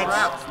Gold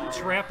got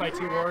trapped by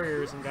 2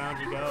 warriors, and down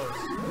he goes.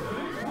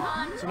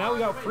 So now we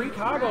got free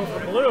cargo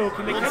for blue.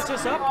 Can they catch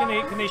this up?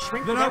 Can they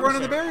shrink? They're not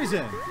running the berries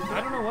in.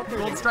 I don't know what they're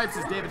Gold doing. stripes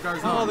is David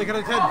Garzon. Oh, they could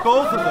have had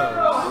both of those.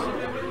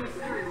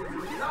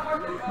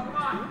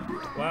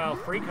 Wow,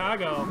 free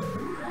cargo.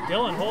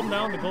 Dylan holding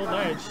down the gold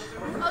edge.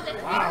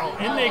 Wow,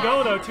 in they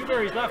go though. 2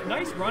 berries left.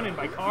 Nice running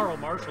by Carl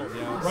Marshall.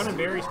 Yes. Running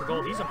berries for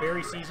gold. He's a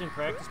very seasoned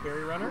practice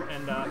berry runner,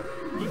 and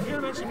he can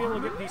eventually be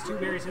able to get these 2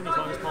 berries in as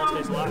long as Paul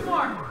stays alive.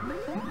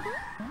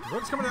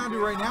 What it's coming down to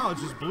right now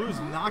is just blues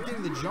not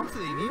getting the jumps that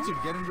they need to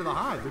get into the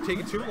hive. They're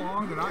taking too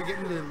long. They're not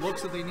getting the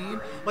looks that they need.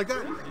 Like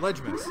that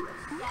ledge miss.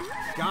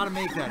 Got to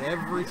make that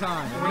every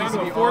time. We're down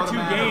to a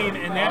 4-2 game,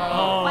 and that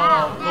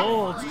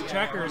Gold's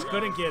checkers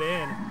couldn't get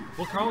in.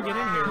 Will Carl get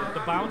in here?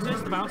 The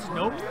bounces,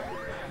 nope.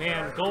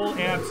 Man, Gold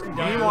abs.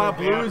 Meanwhile,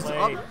 blues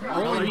up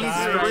only needs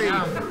 3.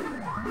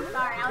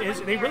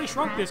 They really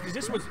shrunk this because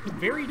this was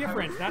very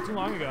different not too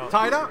long ago.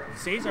 Tied up.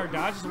 Cesar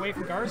dodges away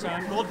from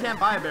Garzon. Gold can't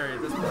buy a berry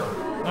at this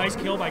point. Nice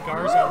kill by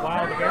Garzon.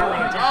 Wow, the berry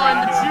runner jumped and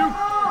right the into him. juke.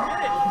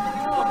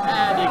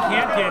 And They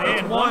can't get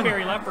in. 1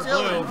 berry left for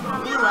blue.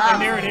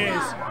 And there it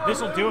is.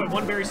 This will do it.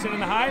 1 berry sitting in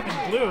the hive,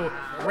 and blue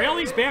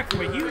rallies back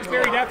from a huge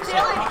berry deficit.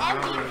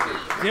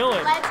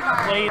 Dylan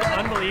played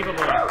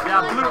unbelievably.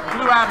 Yeah,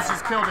 blue abs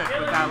just killed it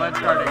with that ledge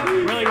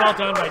guarding. Really well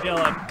done by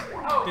Dylan.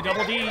 The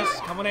double D's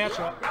coming at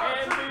you.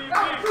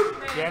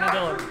 Dan and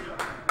Dylan.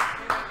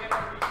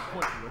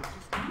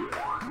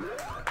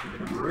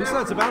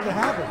 Reset's about to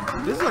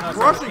happen. This is a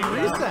crushing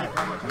reset.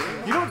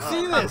 You don't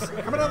see this.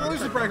 Coming out of the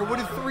losers bracket,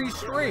 winning 3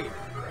 straight.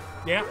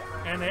 Yeah,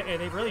 and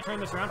they've really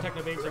turned this around,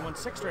 Techno Babes. They won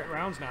 6 straight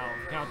rounds now,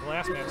 count the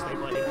last match they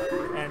played.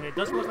 And it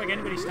doesn't look like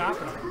anybody's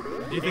stopping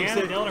them. Do you think Dan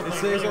and Dylan are is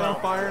playing really Cesar well.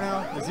 on fire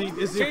now? Is he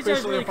Cesar's officially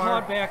really on fire?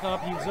 caught back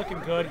up. He's looking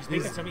good. He's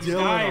making some. His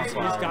Dylan dives.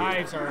 on His fire.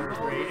 dives are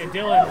great. And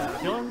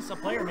Dylan's a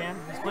player, man.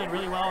 He's playing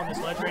really well on this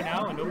ledge right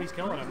now, and nobody's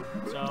killing him.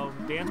 So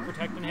Dan's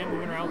protecting him,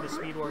 moving around with the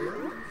Speed Warrior,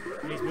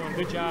 and he's doing a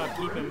good job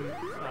keeping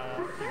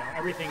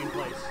everything in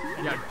place.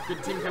 And Yeah,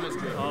 good team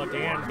chemistry. oh,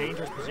 Dan,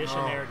 dangerous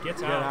position there.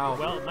 Gets out.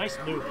 Well, nice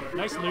loop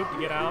to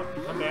get out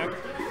and come back.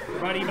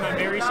 About even on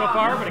Barry so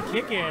far, but a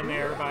kick in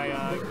there by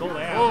Gold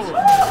Abs.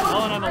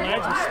 Falling on the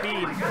ledge with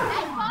speed.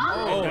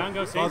 And down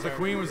goes Thought Cesar. the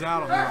queen was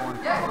out on that one.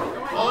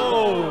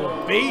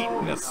 Oh, bait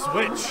and a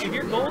switch. If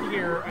you're gold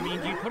here, I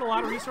mean, do you put a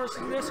lot of resources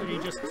in this, or do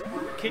you just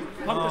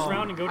pump this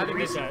round and go to I the think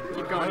we reset? should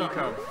keep going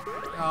eco.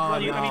 Oh, I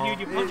mean, no.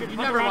 you punch it, You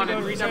punch never around want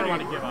and go to- to you reset. never or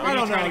want to give up. or I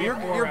don't try know. to get You're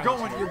 4 rounds.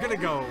 going. You're gonna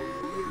go.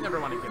 You never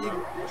want to give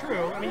up.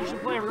 True. I mean, you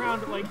should play every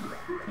round, but like,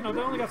 they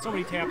only got so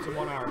many taps in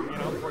 1 hour,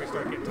 before you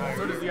start getting tired.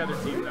 So does the other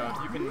team, though.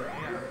 You can,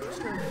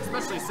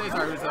 especially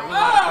Cesar, who's a little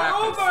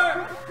out of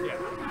practice.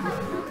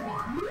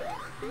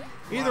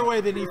 Yeah. Either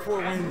way, they need 4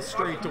 wins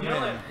straight to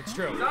win. It's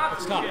true.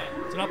 It's tough.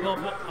 It's an uphill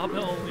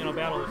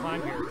battle to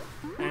climb here.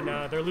 And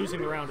and they're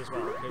losing the round as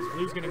well because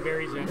Blue's getting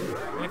berries in.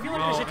 And I feel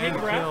like they should take a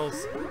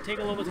breath, take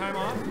a little time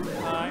off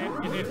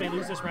if they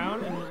lose this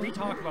round, and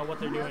re-talk about what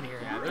they're doing here.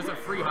 Yeah, there's a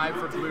free hive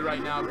for Blue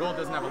right now. Gold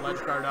doesn't have a ledge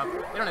guard up.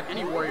 They don't have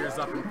any warriors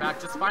up. In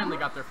fact, just finally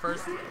got their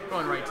first,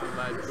 going right to the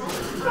ledge.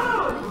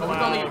 But with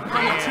only 2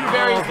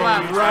 berries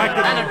left,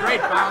 and a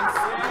great bounce.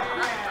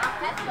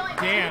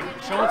 Dan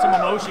showing some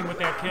emotion with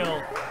that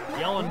kill,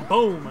 yelling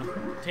boom,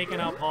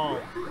 taking out Paul.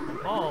 And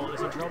Paul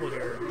is in trouble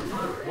here.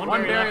 One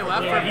berry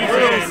left for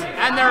Blue.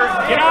 And they're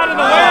get out of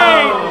the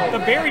way! The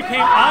berry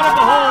came out of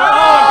the hole.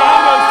 Oh, and down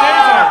goes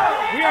Cesar.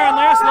 We are on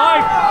last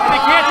life, and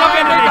they can't jump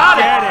in, and they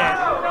get it.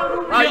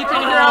 Wow, you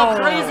can hear how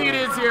crazy it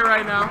is here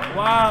right now.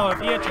 Wow, if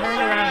he had turned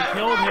around and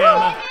killed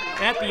him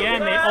at the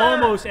end, they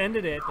almost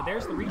ended it. But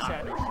there's the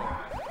reset.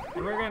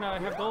 And we're going to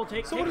have Gold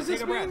take So what does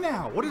this mean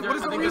now? What is the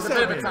reset mean? A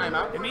bit of a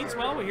timeout. It means,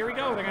 well, here we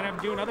go. They're going to have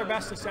to do another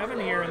best of 7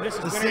 here, and this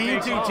is the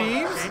same 2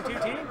 teams? Same 2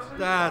 teams.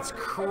 That's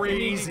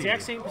crazy. The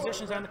exact same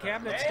positions on the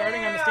cabinet,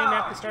 starting on the same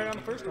map that started on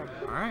the first one.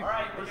 All right.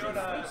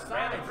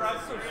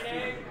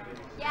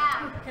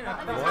 Yeah.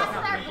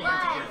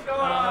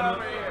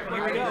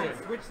 Here we go.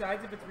 Switch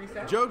sides if it's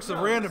reset. Jokes of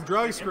random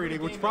drug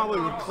screening, which probably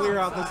would clear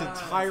out this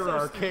entire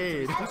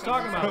arcade. Who's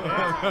talking about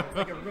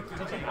that?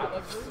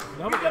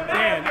 No, but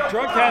man,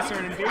 drug tests are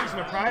an invasion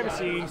of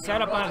privacy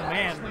set up on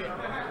man.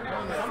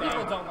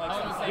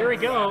 Here we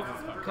go.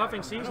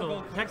 Cuffing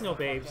Seasonal, Techno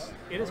Babes.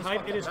 It is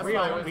hype, it is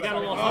real. We got a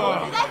little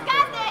huddle. You guys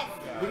got this!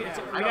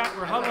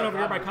 We're huddling over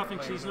here by Cuffing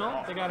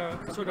Seasonal. They got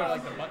to sort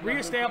of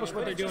reestablish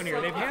what they're doing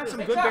here. They've had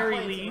some good berry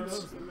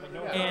leads,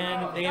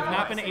 and they have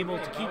not been able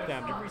to keep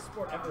them.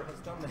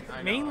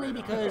 Mainly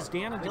because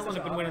Dan and Dylan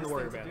have been winning the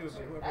Warrior battles.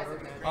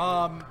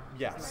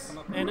 Yes.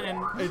 And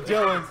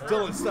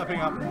Dylan's stepping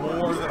up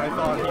more than I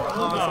thought he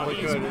possibly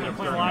could. He's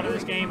playing a lot of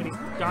this game, and he's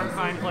a darn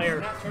fine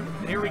player.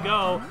 And here we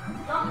go.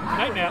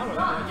 Night Map.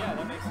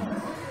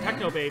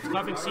 Techno Babes,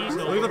 Cuffing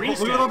Seasonal,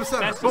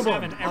 best of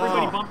 7.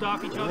 Everybody bumped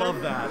off each other.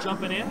 Love that.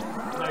 Jumping in.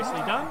 Nicely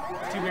done.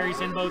 2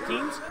 berries in both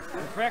teams.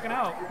 And cracking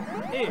out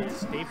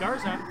is Dave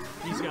Garza.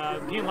 He's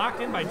being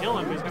locked in by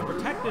Dylan, but he's going to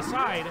protect this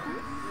side.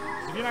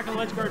 So if you're not going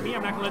to ledge guard me,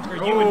 I'm not going to ledge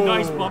guard you. And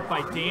nice bump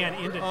by Dan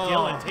into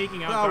Dylan,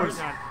 taking out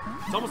Garzon.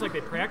 It's almost like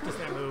they practiced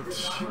that move.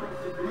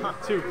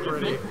 Not too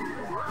pretty.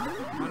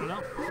 I don't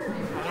know.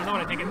 I don't know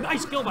what I think. A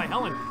nice kill by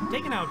Helen,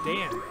 taking out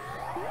Dan.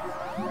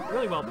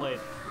 Really well played.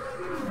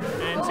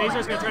 And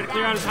Cesar's going to try to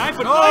clear out his hive,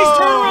 but nice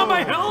turnaround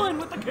by Helen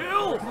with the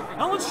kill!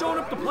 Helen's showing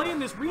up to play in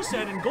this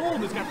reset, and Gold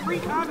has got 3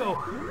 Kago.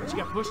 But she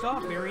got pushed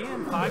off, very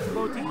in, 5 for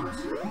both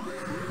teams.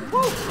 Woo.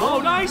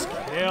 Oh, nice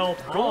kill.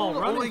 Paul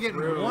only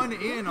getting 1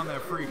 in on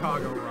that free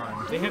Kago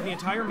run. They have the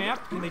entire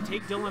map. Can they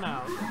take Dylan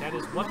out? That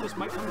is what this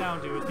might come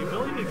down to, is the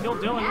ability to kill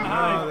Dylan in the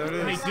hive.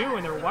 And they do,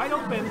 and they're wide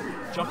open.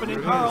 Jumping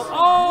in Carl.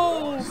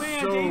 Oh,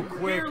 man, Dave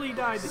barely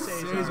died to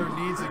Cesar. Cesar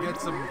needs to get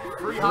some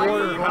free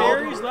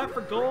berries left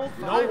for Gold.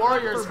 No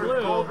warriors for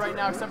Gold right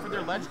now except for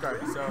their ledge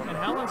guard. So. And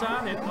Helen's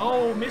on it.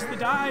 Oh, missed the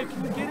dive.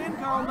 Can you get in,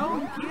 Carl? No,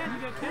 you can't.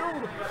 You got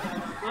killed.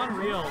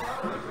 Unreal.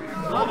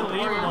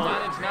 Unbelievable.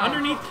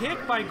 Underneath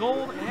kick by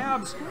Gold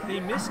Abs. They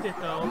missed it,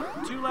 though.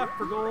 2 left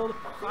for Gold,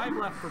 5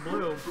 left for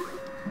Blue.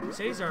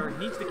 Cesar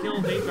needs to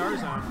kill Dave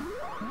Garzon.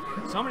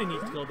 Somebody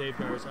needs to kill Dave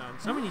Garzon.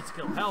 Somebody needs to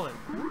kill Helen.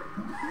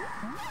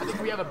 I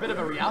think we have a bit of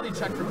a reality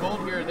check for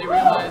Gold here. They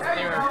realize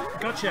they're...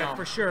 Gut check,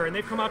 for sure. And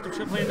they've come out to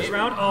play in this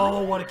round.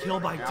 Oh, what a kill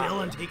by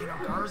Dylan, taking out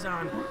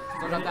Garzon.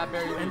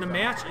 And the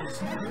match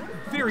is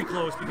very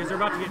close because they're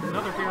about to get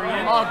another berry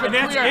in. Oh, good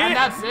and clear, and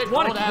that's it.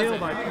 What a kill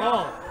by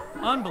Paul.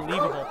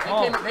 Unbelievable,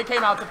 Paul. They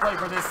came out to play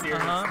for this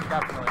series,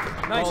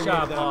 definitely. Nice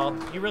job, Paul.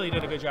 You really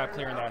did a good job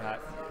clearing that hut.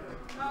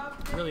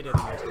 Really did a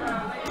nice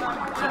job.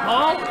 So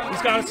Paul,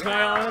 he's got a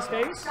smile on his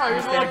face. Oh,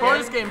 here's a little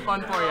bonus game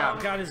fun for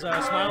you. Got his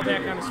smile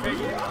back on his face.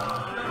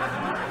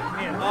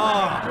 Man,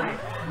 drink.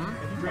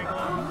 Did you drink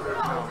one?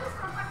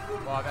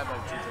 Well, I've had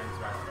like 2 drinks,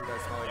 right? You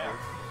guys smell like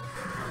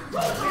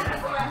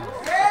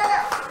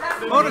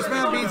you. Bonus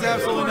map means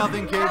absolutely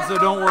nothing, kids, so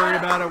don't worry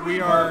about it.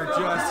 We are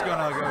just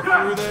gonna go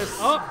through this.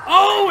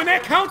 Oh, and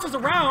that counts as a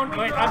round.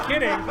 Wait, I'm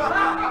kidding.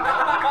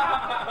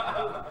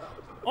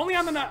 Only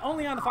on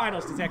the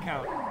finals does that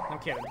count. I'm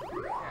kidding.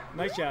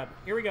 Nice job.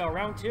 Here we go,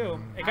 round 2.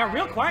 It got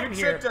real quiet in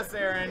here. You tricked us,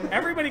 Aaron.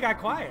 Everybody got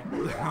quiet.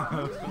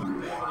 I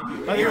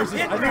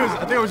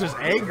think it was just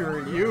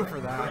anger at you for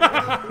that.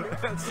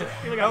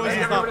 That was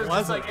just not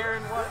pleasant. Like,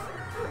 Aaron, what?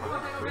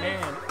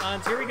 Man,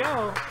 so here we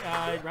go.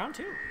 Round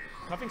 2.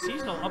 Cuffing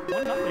Seasonal up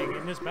 1-0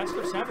 in this best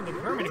of 7 to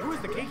determine who is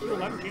the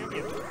KQ11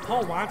 champion.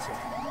 Paul wants it.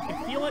 You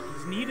can feel it.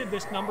 He's needed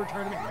this number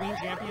tournament Queen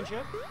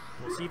Championship.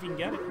 We'll see if he can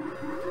get it.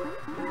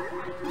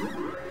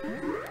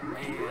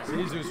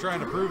 Caesar's trying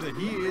to prove that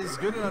he is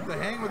good enough to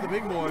hang with the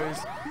big boys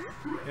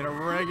in a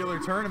regular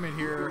tournament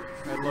here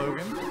at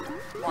Logan.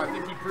 Well, I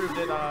think he proved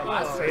it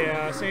last time.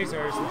 Yeah,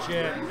 Cesar is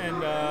legit,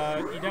 and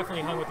he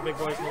definitely hung with the big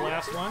boys in the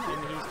last one,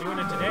 and he's doing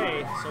it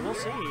today, so we'll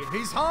see.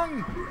 He's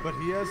hung, but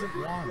he hasn't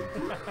won.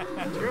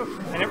 True.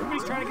 And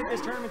everybody's trying to get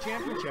this tournament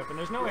championship, and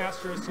there's no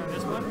asterisks on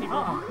this one.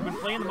 People who've been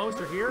playing the most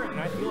are here, and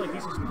I feel like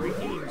these are some great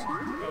teams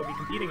that will be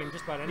competing in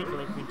just about any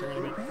Killer Queen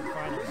tournament for the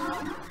finals.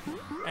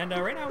 And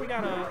right now we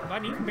got about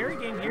an even berry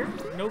game here.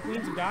 No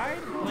queens have died.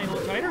 Playing a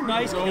little tighter.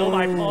 Nice kill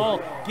by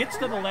Paul. Gets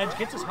to the ledge,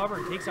 gets his hover,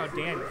 and takes out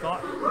Dan. He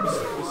thought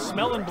was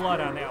smelling blood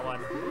on that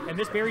one. And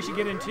this berry should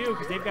get in too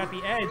because they've got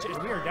the edge, and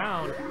we are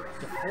down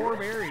to 4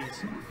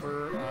 berries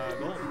for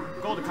gold.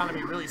 Gold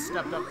economy really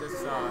stepped up this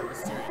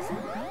series.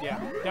 Yeah,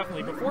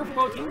 definitely. But 4 for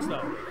both teams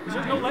though, because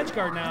there's no ledge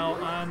guard now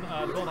on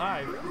the Gold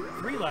Hive.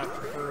 3 left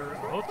for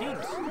both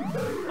teams.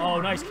 Oh,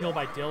 nice kill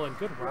by Dylan.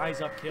 Good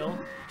rise up kill.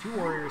 2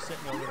 warriors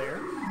sitting over there.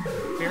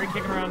 Berry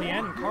kicking around the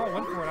end, and Carl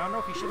went for it. I don't know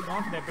if he should have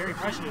gone for that berry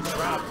pressure to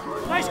drop.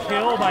 Nice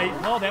kill by,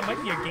 oh, that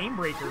might be a game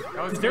breaker.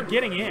 Because they're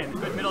getting in.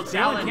 Good middle Dylan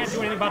challenge. Can't do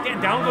anything about that.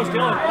 And down goes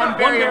Dylan. One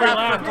berry left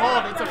left. for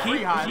Gold. It's a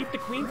free hive. Keep the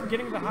queen from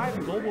getting to the hive,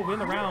 and Gold will win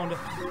the round.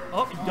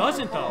 Oh, he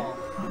doesn't though.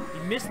 He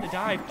missed the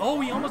dive.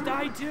 Oh, he almost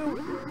died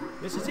too.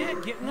 This is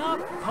it. Getting up.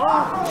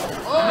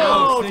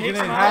 Oh, thinking takes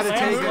it him had out to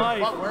last take it.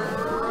 life.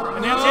 But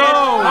And that's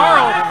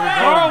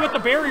it. Carl with the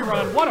berry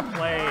run. What a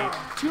play.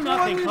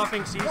 2-0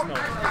 Cuffing Seasonal.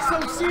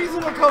 So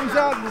Seasonal comes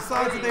out and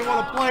decides that they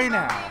want to play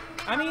now.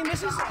 I mean,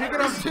 this is Picking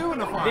up 2 in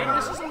the final.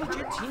 This is a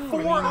legit team.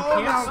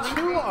 4-0 now,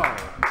 2-0.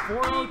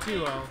 4-0,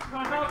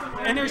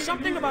 2-0. And there's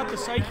something about the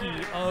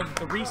psyche of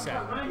the reset.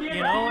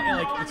 You know,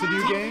 and like It's a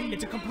new game?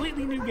 It's a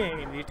completely new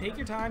game. You take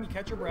your time, you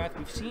catch your breath.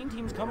 We've seen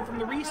teams come from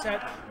the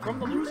reset, from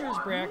the losers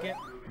bracket,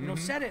 you know,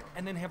 set it,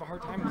 and then have a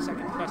hard time in the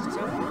second best of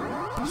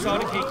 7. We saw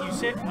it in KQ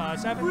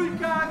 7.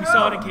 We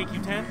saw it in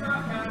KQ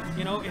 10.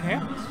 You know, it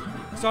happens.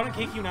 We saw it in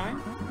KQ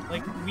 9.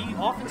 Like, we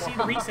often see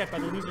the reset by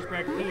the losers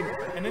bracket team,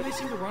 and then they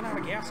seem to run out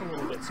of gas a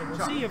little bit. So we'll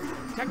see if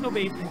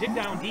Technobabe can dig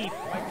down deep,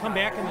 come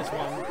back in this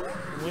one,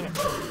 and win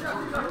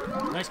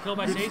it. Nice kill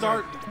by Good Cesar.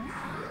 start.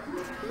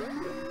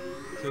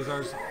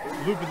 Cesar's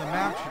looping the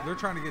map. They're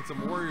trying to get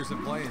some warriors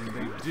in play, and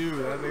they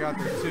do. They got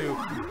their 2.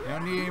 They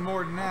don't need any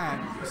more than that.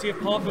 We'll see if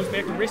Paul goes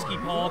back to risky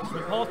Paul, because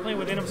when Paul's playing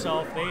within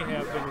himself, they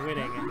have been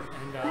winning.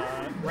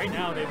 And right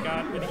now, they've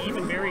got an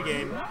even berry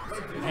game.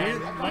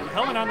 And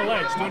Helen on the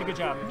ledge, doing a good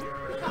job.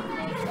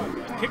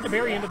 Kick the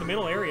berry into the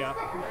middle area.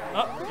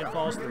 Up, it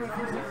falls through.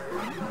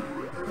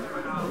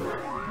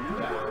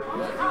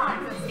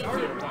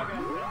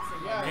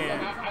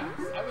 And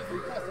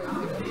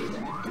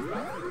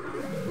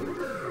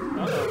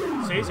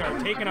Cesar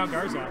taking out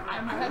Garzon.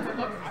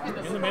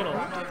 In the middle.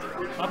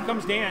 Up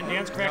comes Dan.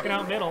 Dan's cracking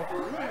out middle.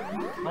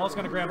 Paul's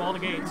going to grab all the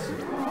gates.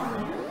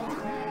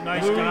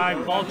 Nice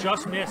dive. Paul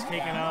just missed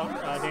taking out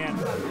Dan.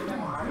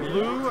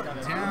 Blue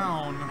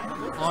down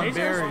on Cesar's,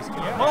 berries.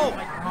 yeah. Oh,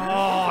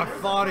 I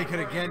thought he could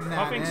have gotten that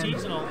Cuffing in.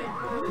 Seasonal.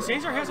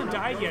 Cesar hasn't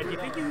died yet. Do you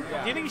think he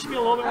should be a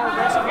little bit more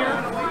aggressive here?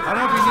 I don't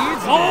know if he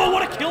needs it. Oh,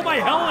 what a kill by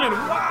Helen!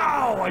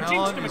 Wow, I jinxed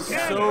Helen him is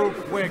again. so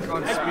quick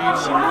on She speed.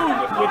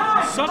 moved with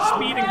such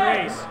speed and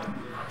grace.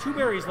 2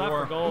 berries left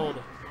for gold.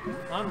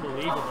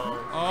 Unbelievable.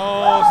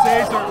 Oh,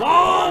 Cesar.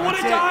 Whoa, what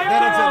a dive!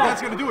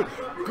 That's going to do it.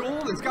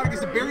 Gold has got to get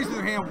some berries in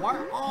their hand. Why?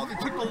 Oh, they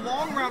took the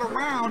long route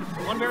around.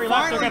 1 berry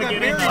left, they're Finally,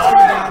 going to get in. berry's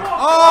coming down.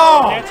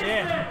 Oh! That's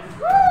it.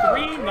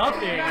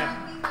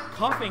 3-0.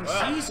 Cuffing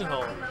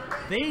Seasonal.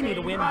 They need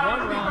to win 1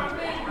 round.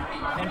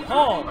 And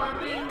Paul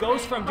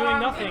goes from doing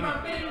nothing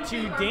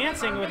to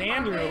dancing with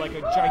Andrew like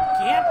a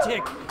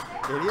gigantic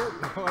Idiot?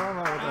 I don't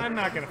know what that- I'm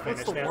not going to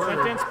finish the that word?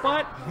 sentence,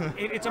 but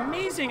it's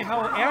amazing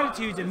how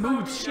attitudes and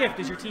moods shift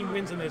as your team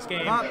wins in this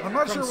game. I'm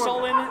not from sure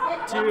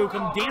what- sullen to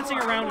come dancing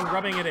around and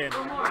rubbing it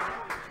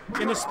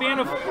in the span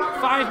of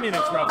 5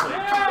 minutes, roughly.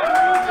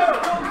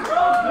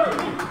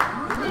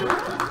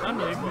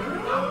 Unbelievable.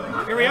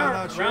 Here we I'm are,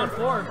 not sure. round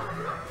 4.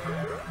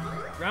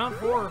 Round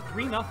 4,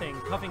 3-0,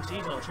 Cuffing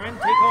Seasonal. Trying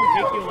to take home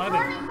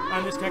KQ11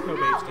 on this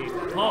Technobabe's team.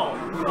 Paul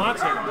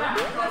wants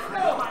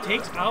it.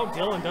 Takes out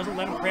Dylan, doesn't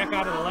let him crack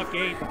out of the left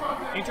gate.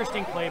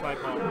 Interesting play by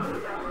Paul.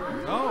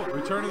 Oh,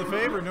 return of the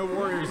favor. No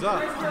warriors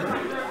up.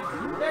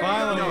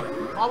 Finally.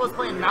 Paul was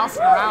playing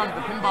mousing around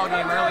the pinball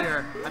game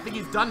earlier. I think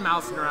he's done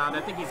mousing around.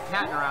 I think he's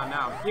catting around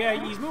now.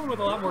 Yeah, he's moving with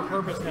a lot more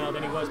purpose now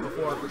than he was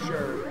before, for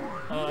sure.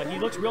 He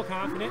looks real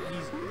confident.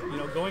 He's,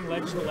 going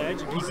ledge to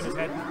ledge and keeping his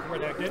head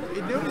protected.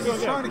 It notice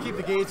he's trying to keep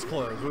the gates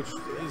closed, which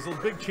is a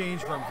big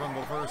change from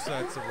the first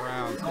sets of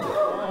rounds.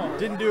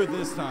 Didn't do it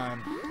this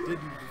time. Didn't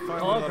finally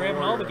Paul let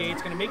grabbing it all the work.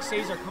 gates, going to make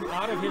Cesar come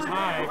out of his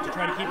hive to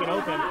try to keep it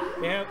open.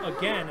 They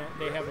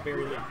have a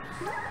berry lead.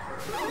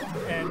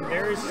 And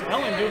there's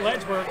Helen doing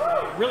ledge work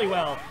really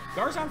well.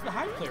 Garzon's the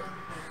hive clear.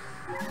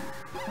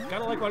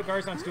 Gotta like what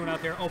Garzon's doing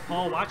out there. Oh,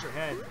 Paul, watch your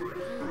head.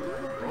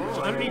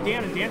 So underneath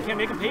Dan, and Dan can't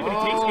make him pay, but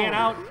he takes Dan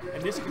out,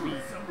 and this could be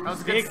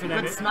big for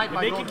them. If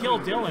they can kill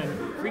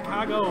Dylan, Free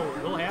Cargo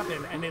will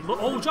happen, and they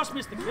just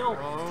missed the kill.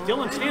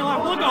 Dylan staying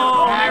alive. Look,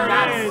 there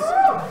it is.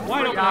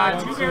 Wide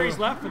open. 2 berries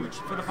left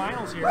for the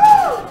finals here.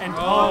 And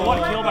what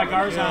a kill by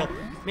Garzon.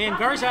 Man,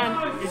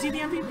 Garzon, is he the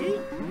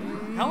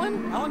MVP?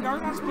 Helen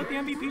Garzon split the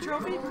MVP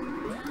trophy?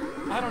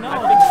 I don't know.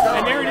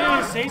 And there it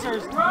is.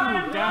 Cesar's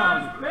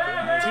down. 2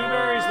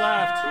 berries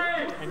left.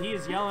 And he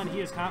is yelling.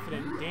 He is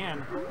confident.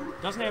 Dan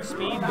doesn't have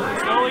speed. Moving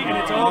slowly, and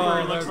it's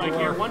over. It looks like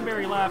here. 1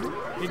 berry left.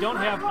 They don't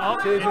have. Oh,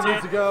 Cesar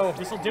needs to go.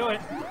 This will do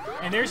it.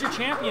 And there's your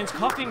champions.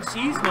 Cuffing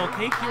Seasonal.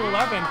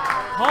 KQ11.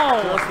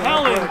 Paul,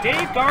 Helen,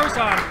 Dave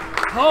Garzon,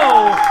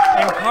 Poe,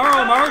 and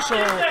Carl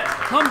Marshall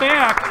come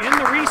back in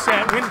the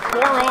reset. Win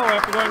 4-0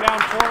 after going down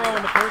 4-0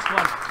 in the first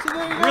one. So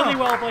there you go. Really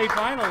well played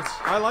finals.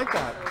 I like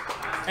that.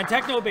 And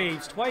Techno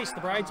Babes, twice the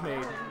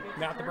bridesmaid.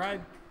 Not the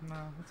bride. No,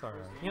 that's all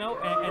right. You know,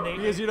 and they...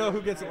 Because you know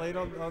who gets it laid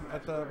on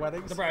at the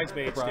weddings? The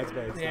bridesmaids. The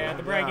bridesmaids. Yeah,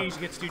 the bride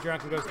usually gets too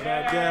drunk and goes to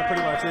bed. Yeah,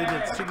 pretty much.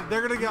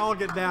 They're going to all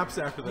get naps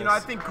after this. You know, I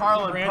think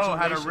Carl and Poe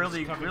had a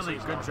really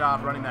good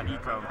job running that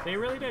eco. They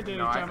really did do a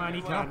good job on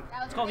econ.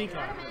 It's called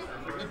econ.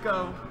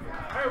 Eco.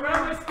 Hey, where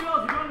are my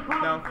skills? You going to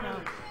pump?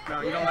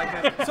 No, you don't like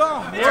that?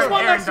 So, It's just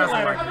one Aaron extra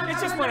doesn't letter. like it.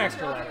 It's just one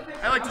extra letter.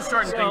 I like to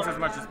shorten things as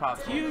much as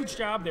possible. Huge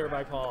job there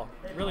by Paul.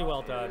 Really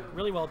well done.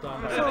 Really well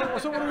done.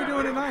 so what are we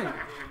doing tonight?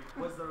 I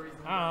don't know,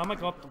 I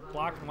might go up the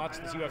block and watch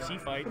this UFC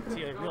fight.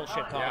 See a real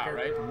shit talker. Yeah,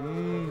 right?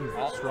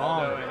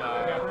 Strong.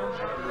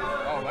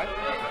 What?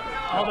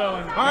 Aldo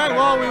and All right,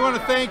 well, we want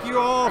to thank you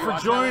all for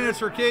joining us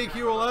for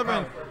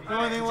KQ11. The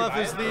only thing left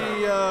is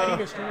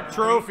the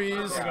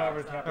trophies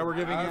that we're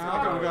giving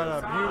out. We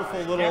got a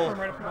beautiful little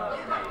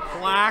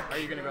plaque. Are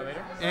you going to go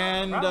later?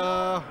 And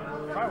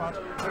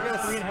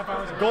Probably 3.5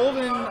 hours.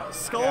 golden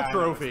skull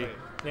trophy.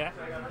 Yeah.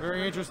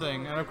 Very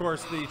interesting. And of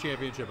course, the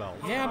championship belt.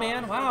 Yeah,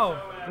 man. Wow.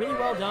 Really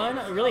well done.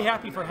 Really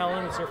happy for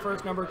Helen. It's her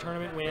first number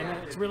tournament win.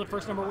 It's really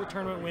first number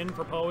tournament win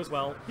for Poe as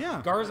well. Yeah.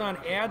 Garzon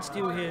adds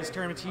to his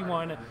tournaments. He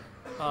won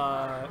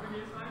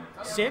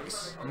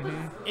 6,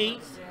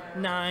 8,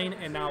 9,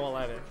 and now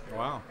 11.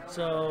 Wow.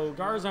 So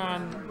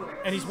Garzon,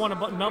 and he's won a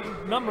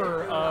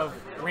number of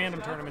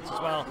random tournaments as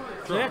well.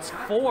 So that's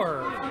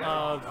 4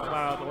 of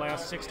the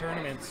last 6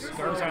 tournaments.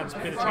 Garzon's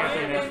been a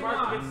champion at.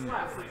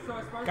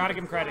 Gotta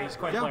give him credit. He's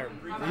quite a player.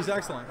 He's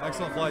excellent.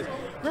 Excellent place.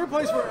 Great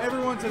place for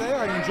everyone today.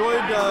 I enjoyed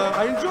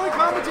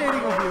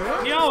commentating with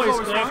you. Yeah,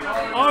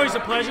 always a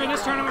pleasure.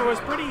 This tournament was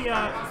pretty.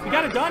 We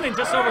got it done in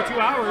just over 2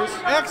 hours.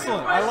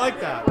 Excellent. I like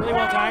that. Really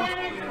well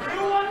timed.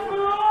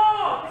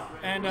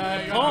 And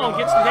Paul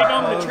gets to take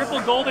home the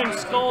triple golden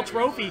skull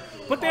trophy.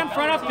 Put that in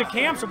front of the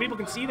cam so people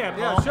can see that,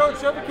 Paul. Yeah, show the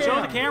camera.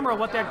 Show the camera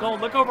what that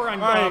gold. Look over on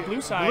blue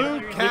side. Blue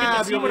you get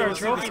to see what our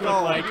trophy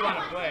looks like. You want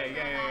to play?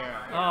 Yeah.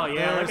 Oh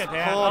yeah, look at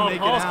that.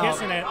 Paul's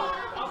kissing it.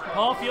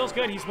 Paul feels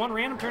good. He's won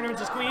random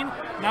tournaments as queen.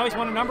 Now he's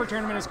won a number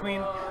tournament as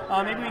queen.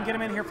 Maybe we can get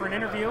him in here for an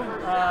interview.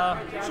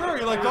 Sure,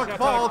 you like Dr.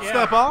 Paul,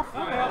 step off. Okay,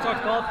 I'll talk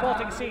to Paul. Paul,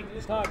 take a seat.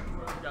 Let's talk.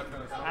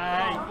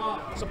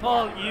 So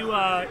Paul, you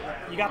got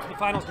to the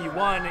finals. You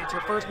won. It's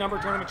your first number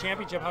tournament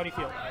championship. How do you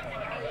feel?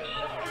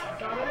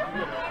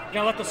 You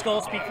gonna let the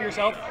skull speak for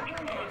yourself?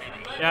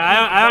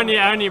 Yeah, I don't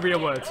need real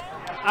words.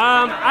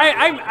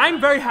 I'm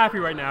very happy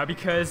right now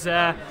because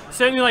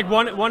certainly like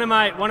one of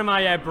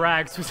my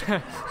brags was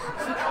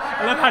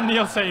I love how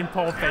Neil's saying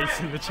Paul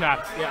face in the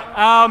chat. Yeah.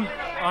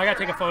 I gotta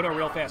take a photo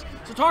real fast.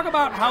 So talk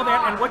about how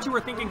that and what you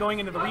were thinking going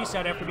into the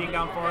reset after being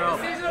down 4-0.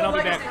 And I'll be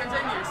back.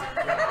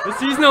 The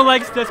seasonal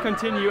legs does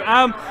continue.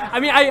 I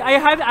mean, I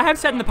have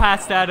said in the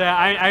past that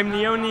I'm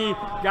the only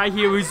guy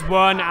here who's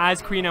won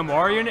as Queen and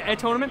Warrior in a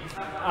tournament.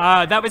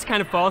 That was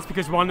kind of false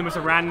because one of them was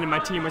a random and my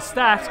team was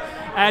stacked.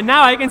 And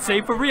now I can say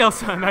for real,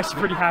 so I'm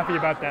actually pretty happy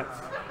about that.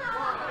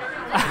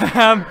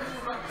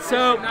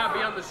 So should not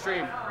be on the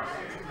stream.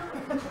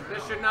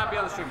 This should not be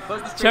on the stream.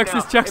 Close the stream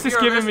now. Chuck's is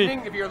giving me.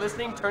 If you're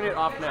listening, turn it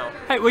off now.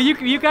 Hey, well,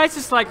 you guys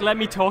just like let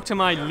me talk to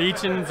my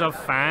legions of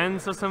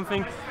fans or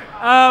something.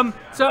 So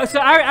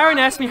Aaron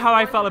asked me how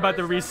I felt about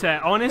the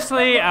reset.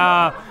 Honestly,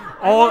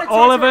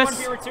 all of us.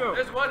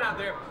 There's one out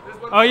there.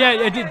 Oh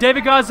yeah,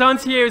 David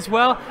Garzon's here as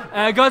well.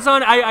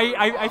 Garzon,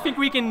 I think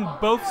we can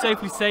both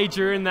safely say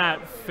during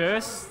that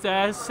first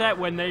set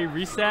when they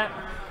reset,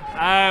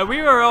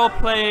 we were all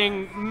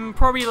playing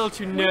probably a little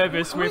too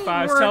nervous with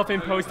our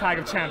self-imposed tag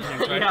of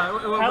champions, right?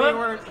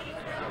 Yeah,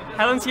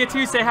 Helen's here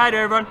too. Say hi to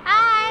everyone.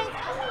 Hi.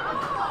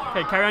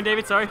 Okay, carry on,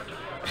 David. Sorry.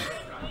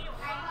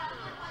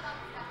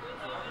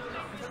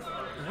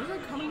 Where's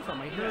that coming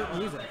from? I hear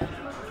music.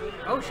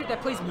 Oh shit,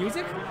 that plays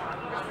music?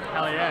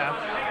 Hell yeah.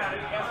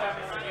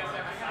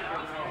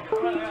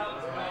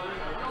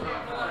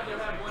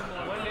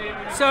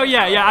 So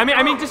yeah.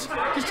 I mean, just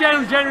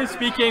generally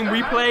speaking,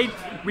 we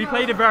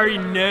played a very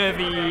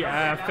nervy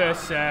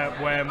first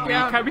set when we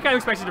kind of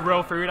expected to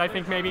roll through it. I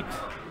think maybe,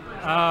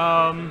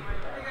 and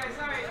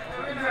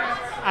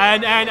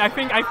I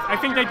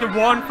think like the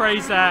one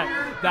phrase that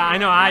I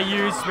know I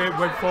used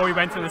before we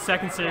went to the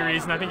second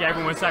series, and I think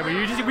everyone was like,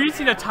 we just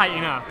need to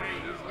tighten up.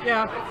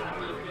 Yeah.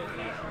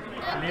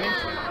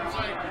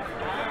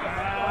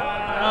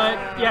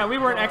 Yeah, we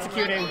weren't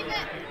executing.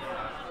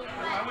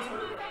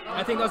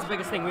 I think that was the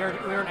biggest thing. We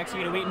weren't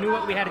executing. We knew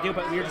what we had to do,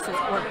 but we just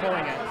weren't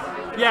pulling it.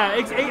 Yeah,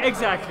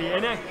 exactly.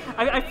 And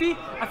I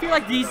feel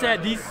like these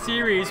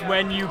series,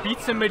 when you beat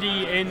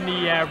somebody in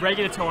the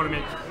regular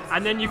tournament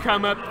and then you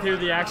come up to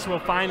the actual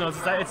finals,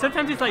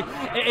 sometimes it's like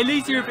it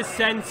leaves you with a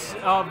sense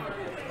of.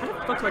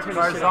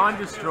 Garzon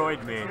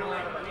destroyed me.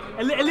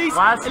 At least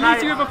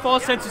you have a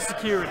false sense of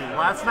security.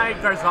 Last night,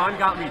 Garzon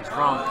got me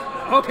drunk.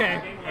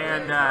 Okay.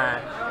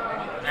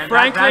 And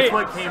frankly, that's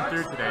what came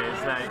through today.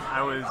 Is that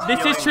I was.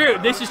 This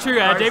is true.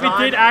 David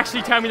did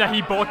actually tell me that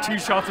he bought 2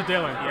 shots of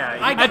Dylan. Yeah.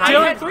 I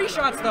had 3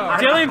 shots though.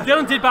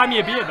 Dylan did buy me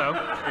a beer though.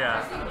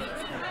 Yeah.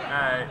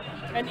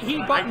 And he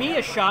bought me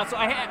a shot, so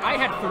I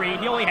had 3.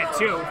 He only had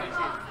 2.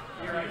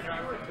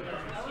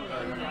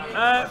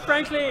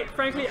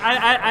 Frankly,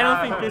 I don't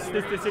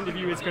think this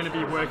interview is going to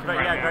be working. But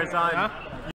right yeah, now. Garzon.